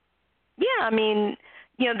 Yeah, I mean,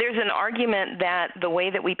 there's an argument that the way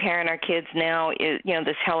that we parent our kids now is,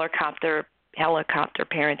 this helicopter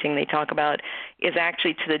parenting they talk about is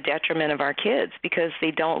actually to the detriment of our kids, because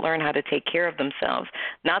they don't learn how to take care of themselves.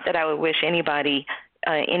 Not that I would wish anybody's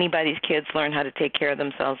kids learn how to take care of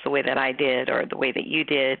themselves the way that I did, or the way that you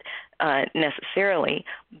did necessarily,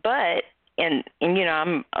 but and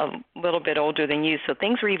I'm a little bit older than you, so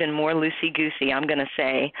things were even more loosey-goosey, I'm going to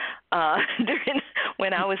say,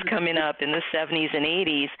 when I was coming up in the 70s and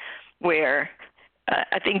 80s, where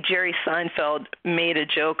I think Jerry Seinfeld made a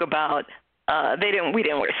joke about we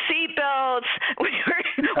didn't wear seatbelts.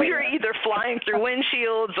 We were either flying through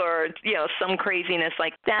windshields or some craziness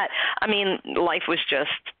like that. I mean, life was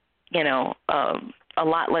just a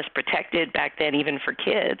lot less protected back then, even for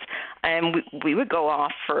kids. And we would go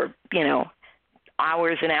off for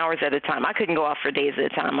hours and hours at a time. I couldn't go off for days at a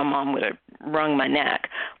time. My mom would have wrung my neck.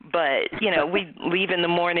 But, we'd leave in the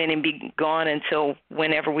morning and be gone until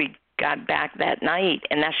whenever we got back that night.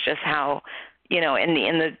 And that's just how, in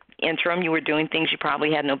the interim, you were doing things you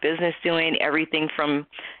probably had no business doing. Everything from,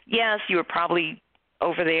 yes, you were probably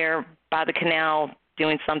over there by the canal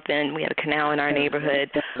doing something. We had a canal in our neighborhood.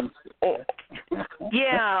 Or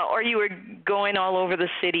you were going all over the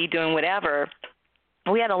city doing whatever.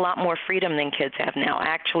 We had a lot more freedom than kids have now. I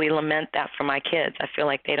actually lament that for my kids. I feel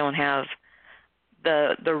like they don't have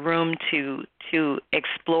the room to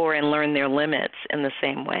explore and learn their limits in the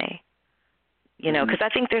same way. Because I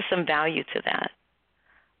think there's some value to that.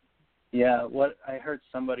 Yeah, what I heard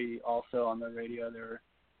somebody also on the radio, they were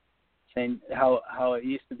saying how it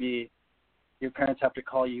used to be your parents have to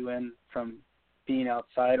call you in from being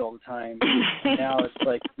outside all the time. Now it's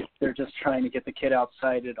like they're just trying to get the kid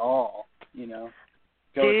outside at all,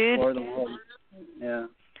 Go Dude, explore the world. Yeah.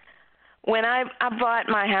 When I bought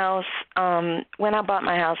my house,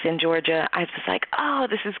 in Georgia, I was like, oh,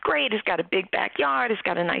 this is great. It's got a big backyard. It's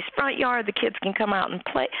got a nice front yard. The kids can come out and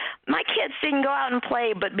play. My kids didn't go out and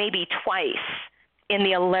play but maybe twice in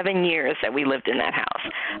the 11 years that we lived in that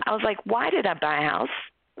house. I was like, why did I buy a house?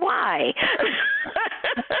 Why?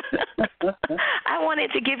 I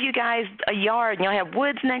wanted to give you guys a yard, and y'all have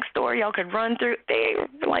woods next door. Y'all could run through. They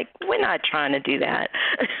were like, we're not trying to do that.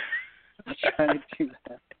 Trying to do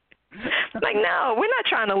that. Like, no, we're not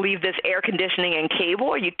trying to leave this air conditioning and cable.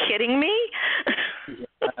 Are you kidding me?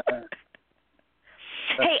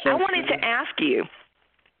 Hey, I wanted to ask you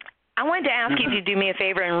if you'd do me a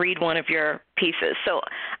favor and read one of your pieces. So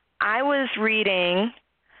I was reading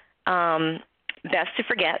Best to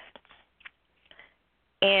Forget.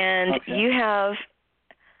 And you have,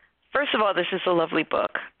 first of all, this is a lovely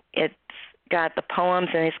book. It's got the poems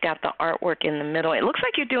and it's got the artwork in the middle. It looks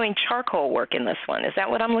like you're doing charcoal work in this one. Is that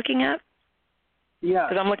what I'm looking at? Yeah.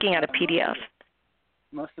 Because I'm looking at a PDF.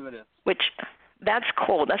 Most of it is. Which, that's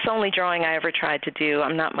cool. That's the only drawing I ever tried to do.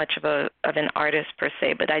 I'm not much of an artist per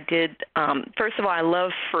se, but I did, first of all, I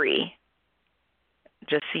love Free.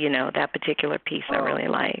 Just so you know, that particular piece I really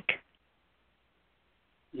like.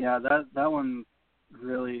 Yeah, that one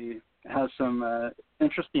really has some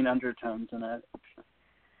interesting undertones in it.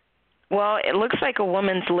 Well, it looks like a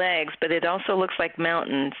woman's legs, but it also looks like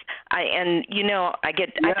mountains. I think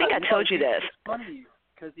I told you this. It's funny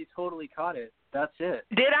because you totally caught it. That's it.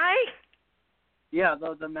 Did I? Yeah,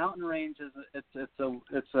 the mountain range is it's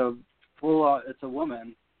a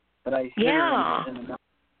woman, but I hit her in the mountain.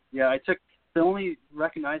 Yeah, I took the only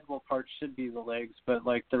recognizable part should be the legs, but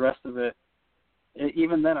like the rest of it,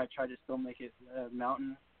 even then I tried to still make it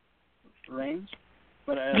mountain range.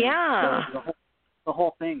 But the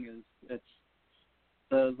whole thing is it's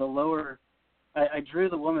the lower. I drew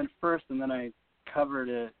the woman first, and then I covered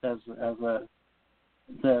it as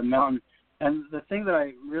the mountain. And the thing that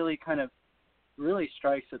I really really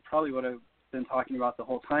strikes at probably what I've been talking about the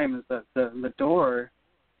whole time is that the door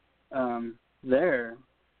there,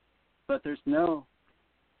 but there's no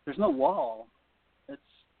wall.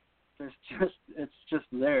 It's just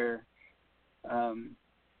there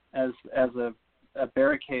as a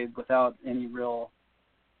barricade without any real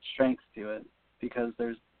strength to it, because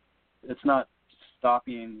it's not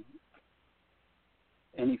stopping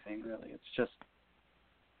anything really. It's just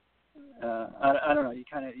I don't know. You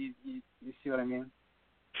see what I mean?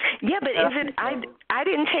 Yeah, but is it? I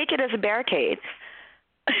didn't take it as a barricade.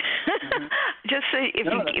 Mm-hmm. Just so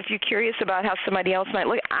if you're curious about how somebody else might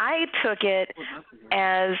look, I took it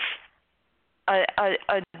as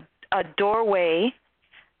a doorway,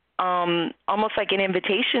 almost like an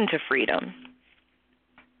invitation to freedom.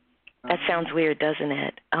 That sounds weird, doesn't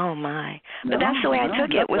it? Oh my! But that's the way I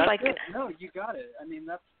took it. Was like no, you got it. I mean,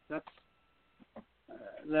 that's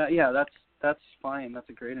fine. That's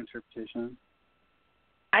a great interpretation.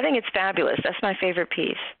 I think it's fabulous. That's my favorite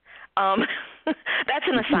piece. That's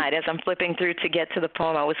an aside. As I'm flipping through to get to the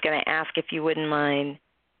poem, I was going to ask if you wouldn't mind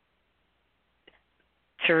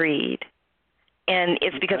to read. And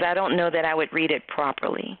it's because I don't know that I would read it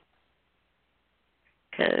properly.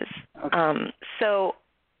 So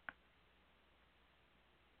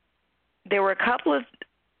there are a couple of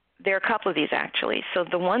these actually. So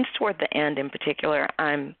the ones toward the end in particular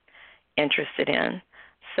I'm interested in.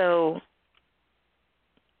 So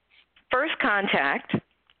First Contact.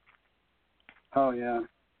 Oh yeah.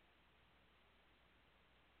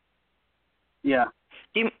 Yeah.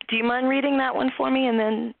 Do you mind reading that one for me and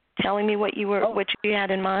then telling me what you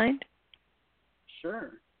had in mind?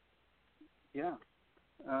 Sure. Yeah.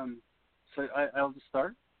 So I'll just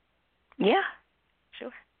start? Yeah.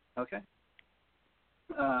 Sure. Okay.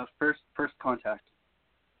 First Contact.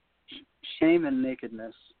 Shame and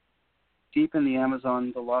nakedness. Deep in the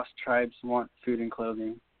Amazon, the lost tribes want food and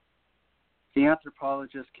clothing. The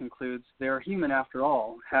anthropologist concludes they are human after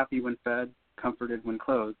all, happy when fed, comforted when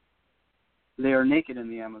clothed. They are naked in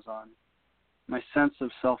the Amazon. My sense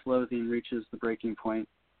of self-loathing reaches the breaking point.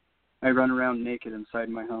 I run around naked inside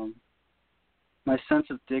my home. My sense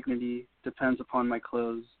of dignity depends upon my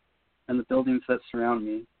clothes and the buildings that surround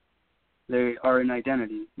me. They are an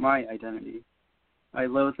identity, my identity. I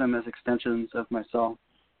loathe them as extensions of myself.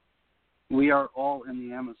 We are all in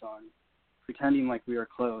the Amazon, pretending like we are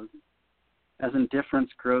clothed. As indifference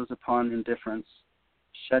grows upon indifference,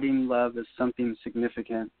 shedding love as something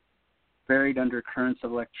significant, buried under currents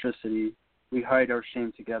of electricity, we hide our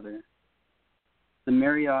shame together. The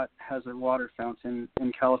Marriott has a water fountain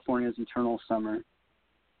in California's eternal summer.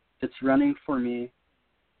 It's running for me,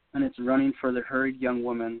 and it's running for the hurried young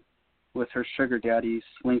woman with her sugar daddy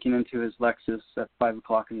slinking into his Lexus at 5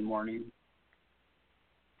 o'clock in the morning.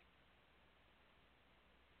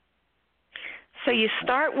 So you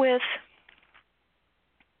start with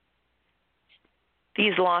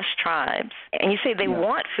these lost tribes, and you say they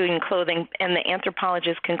want food and clothing, and the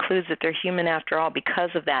anthropologist concludes that they're human after all because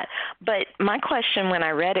of that. But my question when I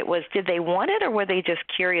read it was, did they want it, or were they just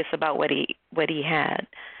curious about what he had?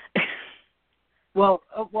 Well,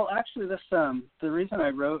 actually, this the reason I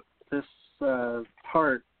wrote this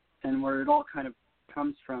part and where it all kind of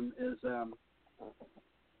comes from is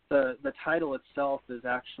the title itself is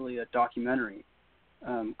actually a documentary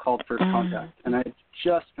called First Contact, and I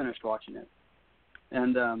just finished watching it.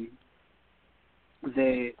 And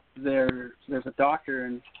there's a doctor,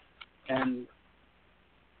 and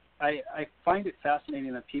I find it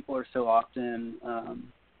fascinating that people are so often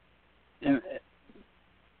and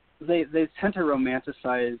they tend to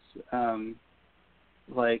romanticize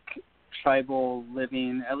like tribal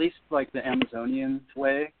living, at least like the Amazonian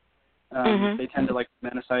way. They tend to like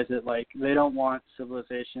romanticize it, like they don't want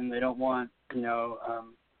civilization, they don't want, we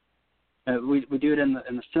do it in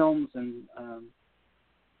the films, and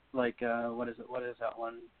like what is that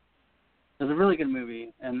one? There's a really good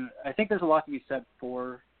movie, and I think there's a lot to be said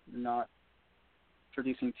for not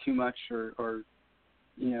producing too much or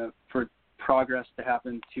for progress to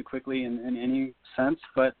happen too quickly in any sense,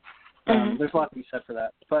 but there's a lot to be said for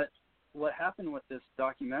that. But what happened with this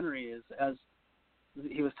documentary is, as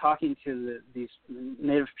he was talking to these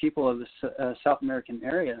native people of the South American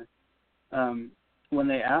area, when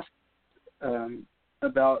they asked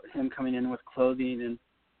about him coming in with clothing, and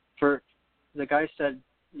the guy said,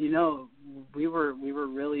 we were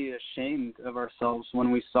really ashamed of ourselves when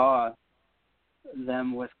we saw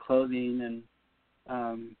them with clothing,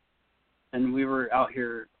 and we were out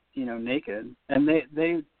here, naked, and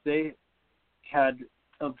they had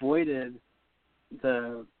avoided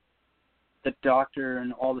the doctor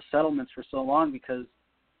and all the settlements for so long because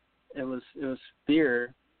it was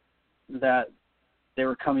fear that they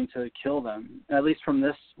were coming to kill them, at least from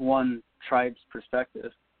this one tribe's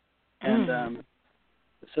perspective. And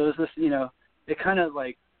so it was this, it kind of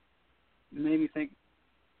like made me think,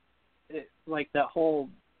 like that whole,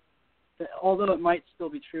 although it might still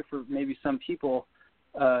be true for maybe some people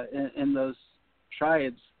in those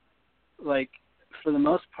tribes, like for the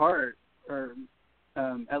most part, or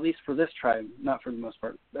at least for this tribe, not for the most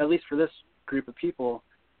part, at least for this group of people,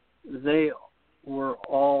 they were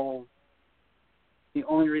all, the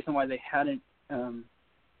only reason why they hadn't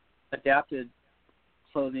adapted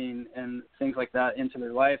clothing and things like that into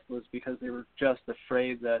their life was because they were just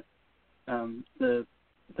afraid that the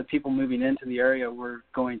people moving into the area were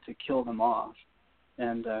going to kill them off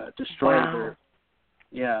and destroy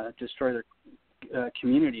their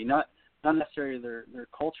community, not necessarily their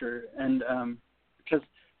culture, and because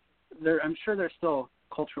I'm sure there's still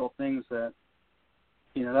cultural things that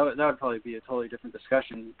that would probably be a totally different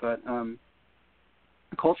discussion, but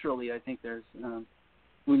culturally I think there's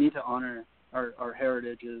we need to honor our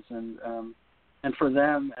heritages, and for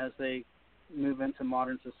them, as they move into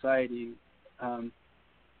modern society,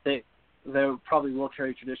 they probably will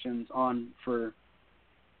carry traditions on for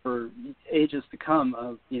ages to come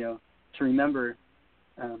of to remember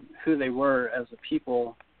who they were as a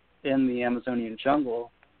people in the Amazonian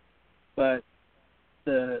jungle. But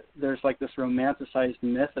there's like this romanticized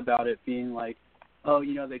myth about it being like,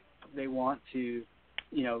 they want to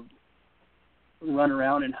run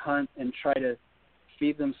around and hunt and try to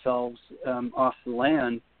feed themselves off the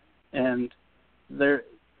land, and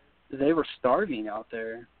they were starving out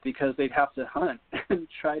there because they'd have to hunt and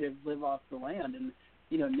try to live off the land. And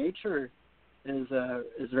nature is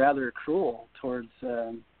rather cruel towards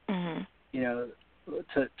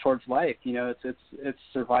towards life. It's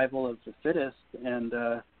survival of the fittest, and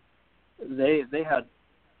they had,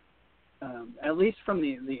 at least from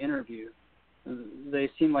the interview, they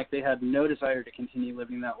seemed like they had no desire to continue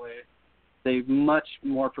living that way. They much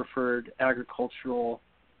more preferred agricultural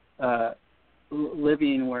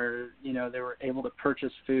living, where they were able to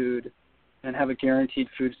purchase food and have a guaranteed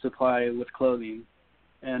food supply with clothing.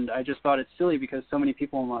 And I just thought it's silly, because so many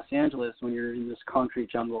people in Los Angeles, when you're in this concrete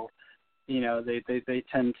jungle, they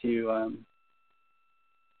tend to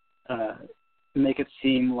make it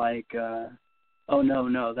seem like, oh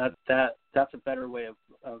no, that's a better way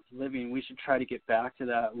of living. We should try to get back to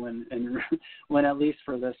that. When at least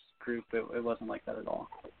for this group, it wasn't like that at all.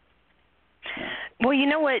 Yeah. Well, you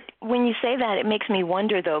know what? When you say that, it makes me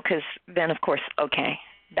wonder, though, because then, of course, okay,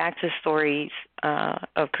 back to stories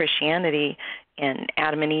of Christianity and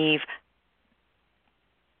Adam and Eve.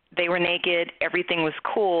 They were naked. Everything was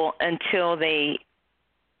cool until they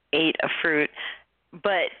ate a fruit.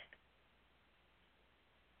 But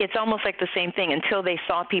it's almost like the same thing. Until they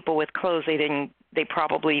saw people with clothes, they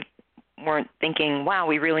probably weren't thinking, wow,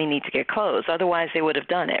 we really need to get clothes. Otherwise, they would have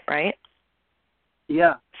done it, right?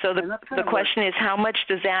 Yeah. So the question is, how much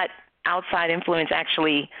does that outside influence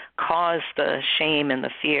actually cause the shame and the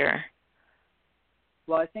fear?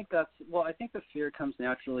 Well, I think the fear comes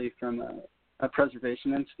naturally from a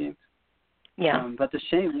preservation instinct. Yeah. But the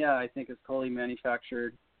shame, I think is totally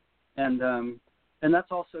manufactured, and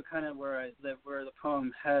that's also kind of where the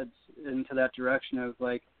poem heads into that direction of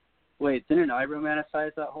like, wait, didn't I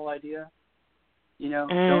romanticize that whole idea?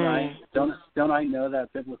 Don't I know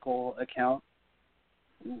that biblical account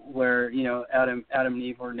where Adam and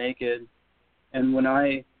Eve were naked, and when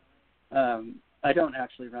I don't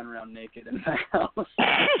actually run around naked in my house.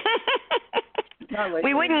 Not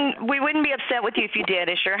we wouldn't be upset with you if you did.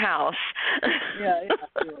 It's your house. Yeah.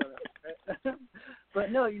 Right?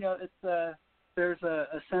 But no, it's there's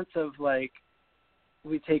a sense of like,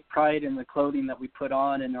 we take pride in the clothing that we put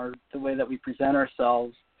on and the way that we present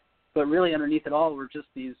ourselves, but really underneath it all, we're just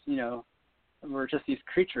these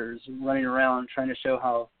creatures running around trying to show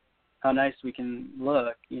how nice we can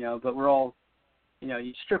look, but we're all,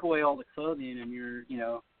 you strip away all the clothing and you're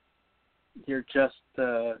just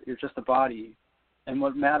a body. And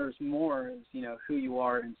what matters more is, who you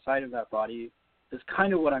are inside of that body is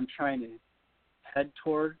kind of what I'm trying to head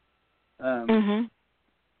toward. And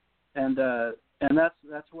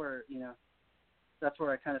that's where, that's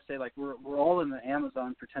where I kind of say, like, we're all in the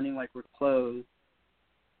Amazon pretending like we're clothed,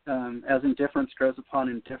 as indifference grows upon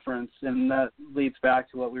indifference. And that leads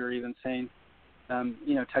back to what we were even saying.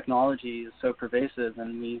 Technology is so pervasive,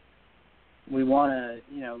 and we want to,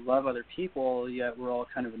 love other people, yet we're all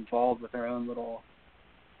kind of involved with our own little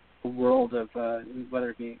world of,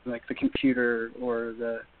 whether it be like the computer or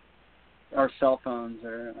our cell phones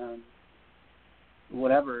or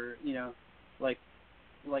whatever,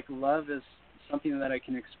 like love is something that I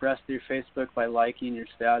can express through Facebook by liking your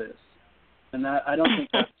status. And that, I don't think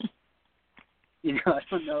that's, I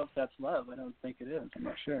don't know if that's love. I don't think it is. I'm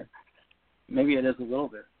not sure. Maybe it is a little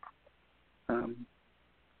bit. I'll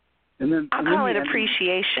call it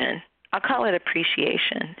appreciation. I'll call it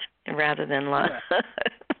appreciation rather than love.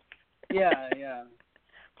 Yeah.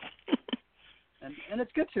 And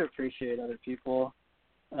it's good to appreciate other people.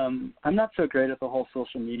 I'm not so great at the whole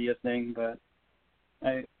social media thing, but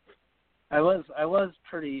I was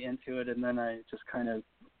pretty into it, and then I just kind of,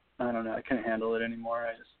 I don't know, I couldn't handle it anymore.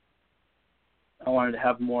 I wanted to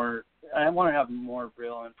have more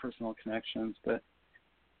real and personal connections, but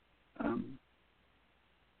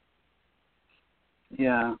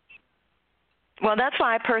yeah. Well, that's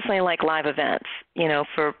why I personally like live events,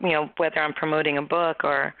 for, whether I'm promoting a book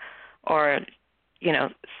or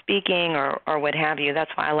speaking or what have you.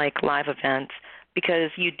 That's why I like live events, because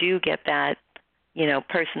you do get that,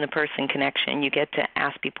 person-to-person connection. You get to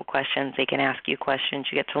ask people questions. They can ask you questions.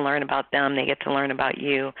 You get to learn about them. They get to learn about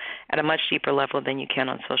you at a much deeper level than you can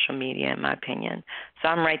on social media, in my opinion. So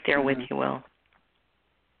I'm right there with you, Will.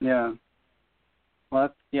 Yeah.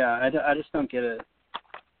 Well, I just don't get it.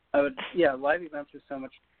 Live events are so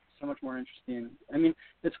much more interesting. I mean,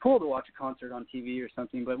 it's cool to watch a concert on TV or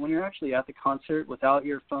something, but when you're actually at the concert without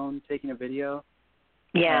your phone taking a video,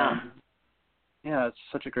 it's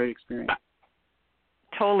such a great experience.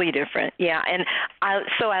 Totally different, yeah. And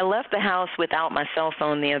I left the house without my cell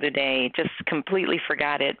phone the other day, just completely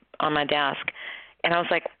forgot it on my desk. And I was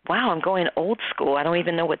like, wow, I'm going old school. I don't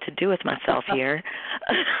even know what to do with myself here.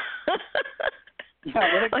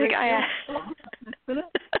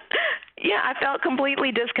 I felt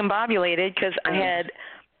completely discombobulated because I had,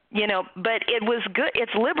 but it was good.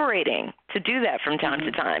 It's liberating to do that from time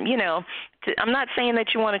to time. I'm not saying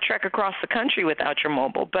that you want to trek across the country without your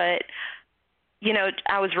mobile, but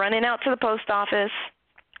I was running out to the post office.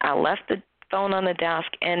 I left the phone on the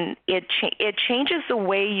desk, and it changes the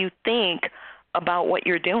way you think about what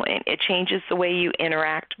you're doing. It changes the way you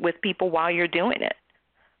interact with people while you're doing it.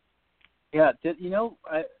 Yeah,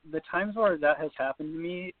 the times where that has happened to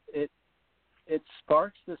me, it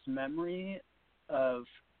sparks this memory of,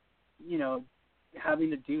 having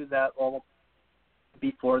to do that all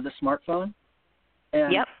before the smartphone,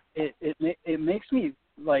 and yep. it makes me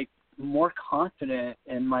like more confident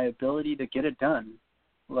in my ability to get it done.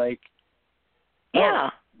 Like, yeah.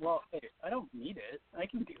 Well, hey, I don't need it. I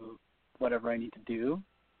can do whatever I need to do.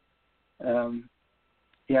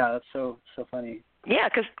 Yeah, that's so funny. Yeah,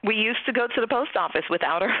 because we used to go to the post office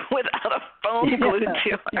without a phone glued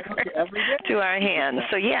to our hands.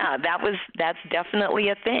 So yeah, that's definitely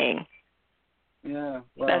a thing. Yeah,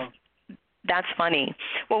 wow. That's funny.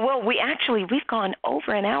 Well, Will, we've gone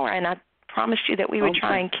over an hour, and I promised you that we would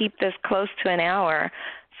try and keep this close to an hour.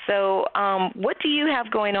 So, what do you have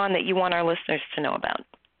going on that you want our listeners to know about?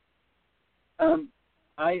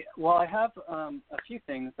 I have a few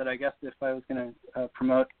things that I guess if I was going to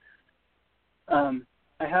promote. I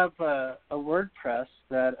have a WordPress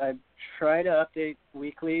that I try to update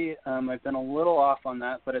weekly. I've been a little off on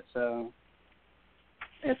that, but I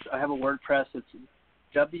have a WordPress. It's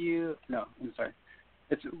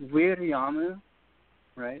It's Wiriamu,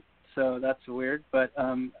 right? So that's weird, but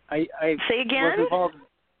I say again. Was involved.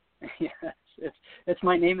 Yes, it's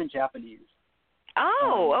my name in Japanese.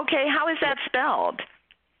 Oh, okay. How is that spelled?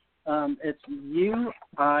 It's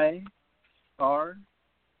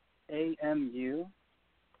UIRAMU.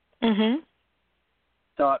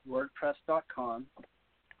 .wordpress.com.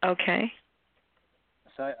 Okay.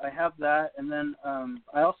 So I have that, and then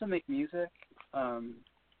I also make music.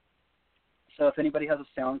 So if anybody has a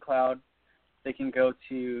SoundCloud, they can go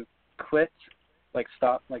to Quit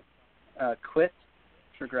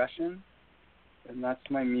Progression, and that's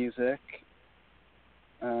my music.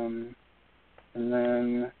 And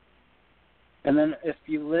then if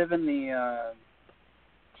you live in the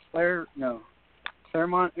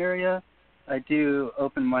Claremont area, I do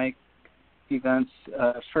open mic events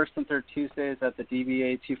first and third Tuesdays at the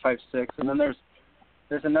DBA 256, and then there's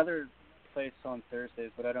another place on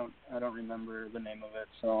Thursdays, but I don't remember the name of it,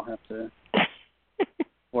 so I'll have to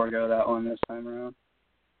forego that one this time around.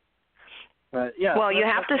 But yeah. Well, you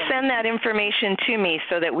have to send that information to me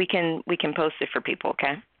so that we can post it for people.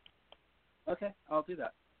 Okay. Okay, I'll do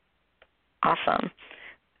that. Awesome.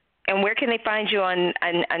 And where can they find you on?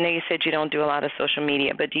 I know you said you don't do a lot of social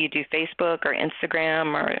media, but do you do Facebook or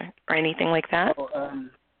Instagram or anything like that?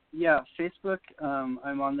 Yeah, Facebook.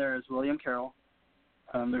 I'm on there as William Carroll.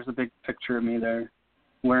 There's a big picture of me there,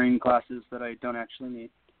 wearing glasses that I don't actually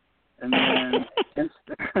need. And then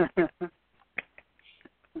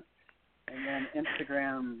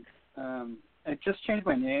Instagram. I just changed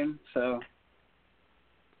my name, so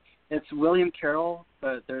it's William Carroll,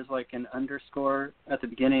 but there's like an underscore at the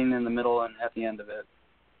beginning, in the middle, and at the end of it.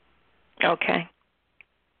 Okay.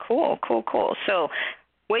 Cool. So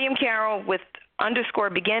William Carroll with underscore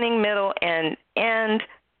beginning, middle, and end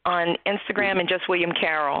on Instagram, and just William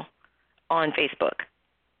Carroll on Facebook.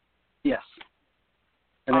 Yes.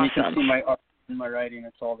 And then awesome. You can see my art and my writing.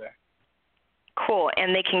 It's all there. Cool.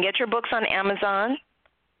 And they can get your books on Amazon?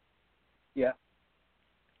 Yeah.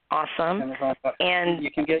 Awesome. Amazon. And you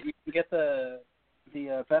can get the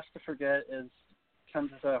Best to Forget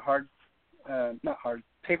comes as a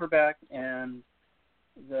paperback and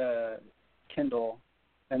the Kindle,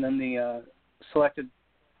 and then the selected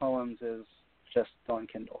poems is just on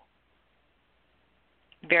Kindle.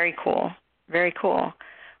 Very cool.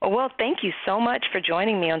 Well, thank you so much for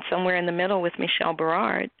joining me on Somewhere in the Middle with Michelle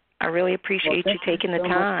Berard. I really appreciate you taking the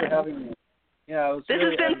time. Much for having me. Yeah, this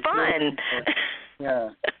has been fun. Yeah.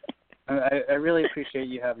 I really appreciate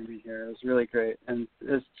you having me here. It was really great, and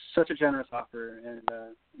it's such a generous offer, and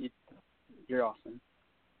you're awesome.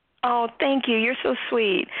 Oh, thank you. You're so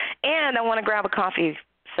sweet. And I want to grab a coffee,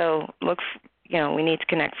 so we need to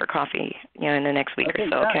connect for coffee, in the next week or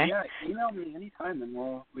so, okay? Yeah, email me anytime, and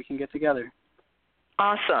we can get together.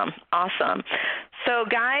 Awesome. So,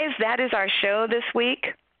 guys, that is our show this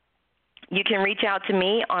week. You can reach out to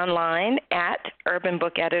me online at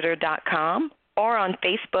urbanbookeditor.com or on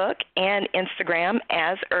Facebook and Instagram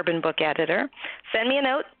as Urban Book Editor. Send me a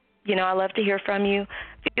note. I love to hear from you.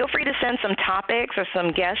 Feel free to send some topics or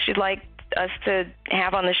some guests you'd like us to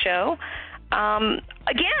have on the show.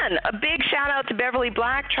 Again, a big shout out to Beverly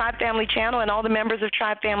Black, Tribe Family Channel, and all the members of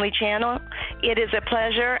Tribe Family Channel. It is a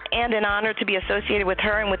pleasure and an honor to be associated with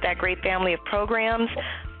her and with that great family of programs.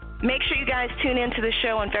 Make sure you guys tune in to the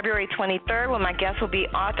show on February 23rd when my guest will be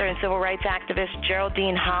author and civil rights activist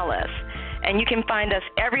Geraldine Hollis. And you can find us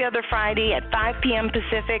every other Friday at 5 p.m.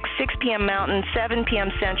 Pacific, 6 p.m. Mountain, 7 p.m.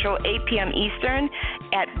 Central, 8 p.m. Eastern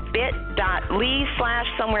at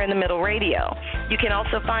bit.ly/Somewhere in the Middle Radio. You can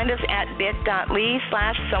also find us at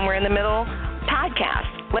bit.ly/Somewhere in the Middle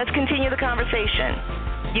podcast. Let's continue the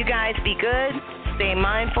conversation. You guys be good, stay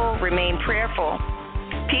mindful, remain prayerful.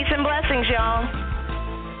 Peace and blessings, y'all.